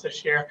the house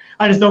this year.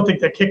 I just don't think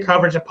the kick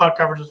coverage and punt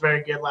coverage was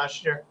very good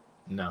last year.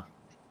 No.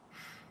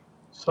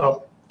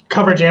 So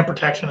coverage and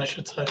protection, I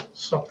should say.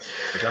 So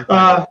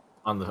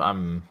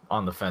I'm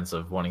on the fence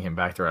of wanting him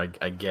back there. I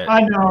get.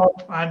 I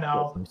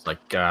know. It's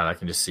like God, I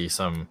can just see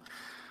some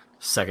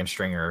second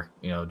stringer,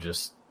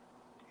 just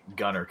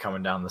gunner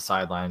coming down the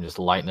sideline, just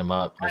lighting him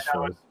up just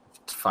for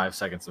 5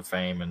 seconds of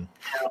fame and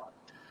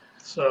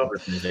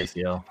ripping his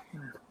ACL.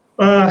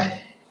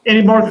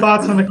 Any more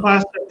thoughts on the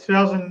class of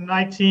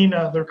 2019,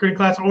 the recruiting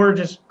class, or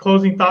just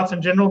closing thoughts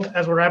in general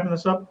as we're wrapping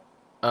this up?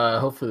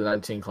 Hopefully the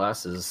 19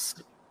 class is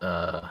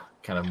kind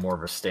of more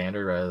of a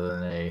standard rather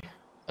than a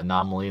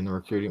anomaly in the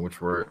recruiting,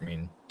 which we're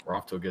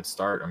off to a good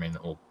start. I mean,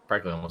 we're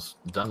practically almost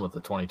done with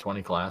the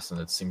 2020 class,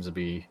 and it seems to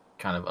be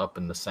kind of up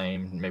in the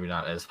same, maybe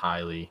not as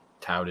highly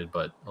touted,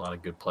 but a lot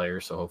of good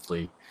players. So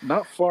hopefully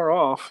not far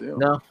off. Yeah.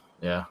 No.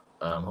 Yeah.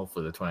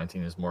 Hopefully the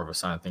 2019 is more of a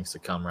sign of things to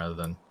come rather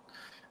than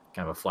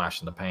kind of a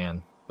flash in the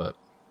pan. But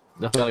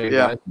definitely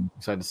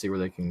excited to see where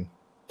they can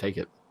take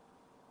it.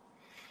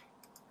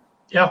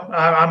 Yeah,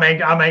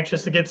 I'm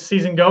anxious to get the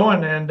season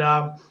going, and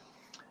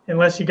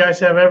unless you guys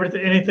have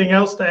anything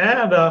else to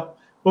add,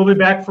 we'll be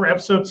back for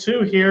episode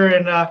 2 here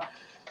in I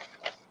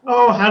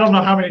don't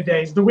know how many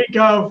days. The week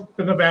of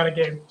the Nevada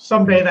game,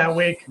 someday that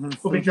week,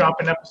 we'll be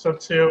dropping episode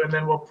 2, and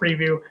then we'll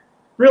preview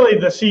really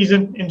the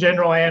season in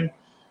general and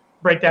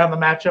break down the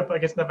matchup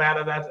against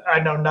Nevada that I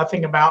know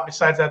nothing about.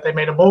 Besides that, they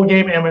made a bowl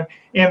game,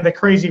 and the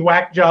crazy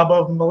whack job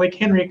of Malik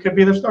Henry could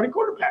be their starting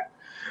quarterback.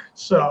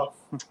 So.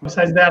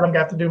 Besides that, I'm going to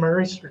have to do my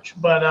research.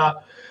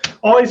 But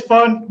always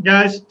fun,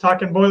 guys,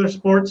 talking Boiler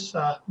sports,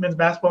 men's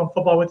basketball and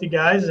football with you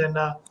guys. And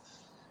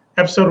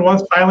episode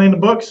 1's finally in the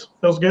books.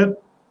 Feels good.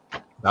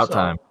 About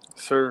time.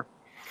 Sure.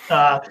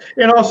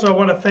 And also I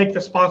want to thank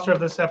the sponsor of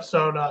this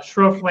episode,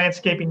 Schroff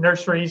Landscaping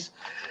Nurseries.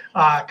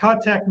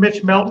 Contact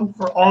Mitch Melton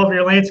for all of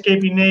your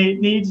landscaping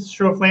needs.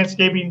 Schroff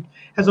Landscaping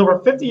has over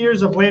 50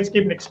 years of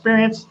landscaping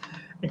experience,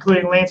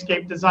 including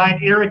landscape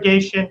design,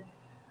 irrigation,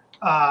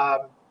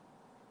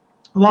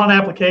 lawn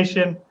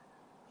application,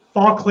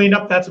 fall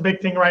cleanup. That's a big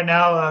thing right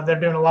now. They're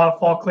doing a lot of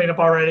fall cleanup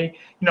already.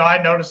 I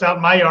noticed out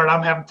in my yard,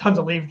 I'm having tons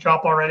of leaves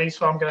drop already.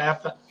 So I'm going to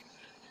have to,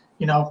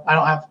 I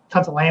don't have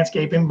tons of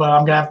landscaping, but I'm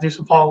going to have to do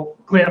some fall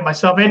cleanup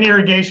myself. And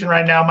irrigation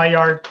right now, my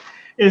yard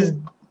is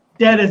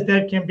dead as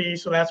dead can be.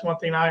 So that's one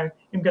thing I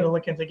am going to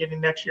look into getting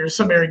next year,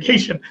 some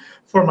irrigation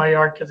for my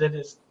yard because it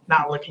is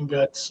not looking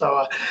good.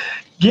 So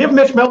give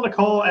Mitch Melton a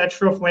call at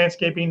Schroff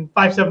Landscaping,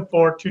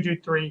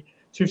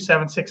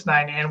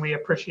 574-223-2769, and we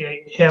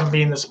appreciate him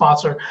being the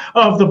sponsor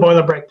of the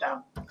Boiler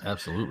Breakdown.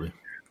 Absolutely.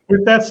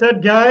 With that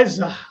said, guys,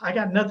 I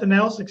got nothing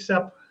else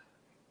except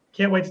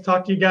can't wait to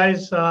talk to you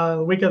guys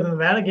the week of the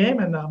Nevada game,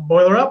 and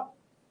Boiler up.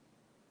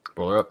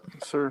 Boiler up.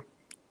 Sir.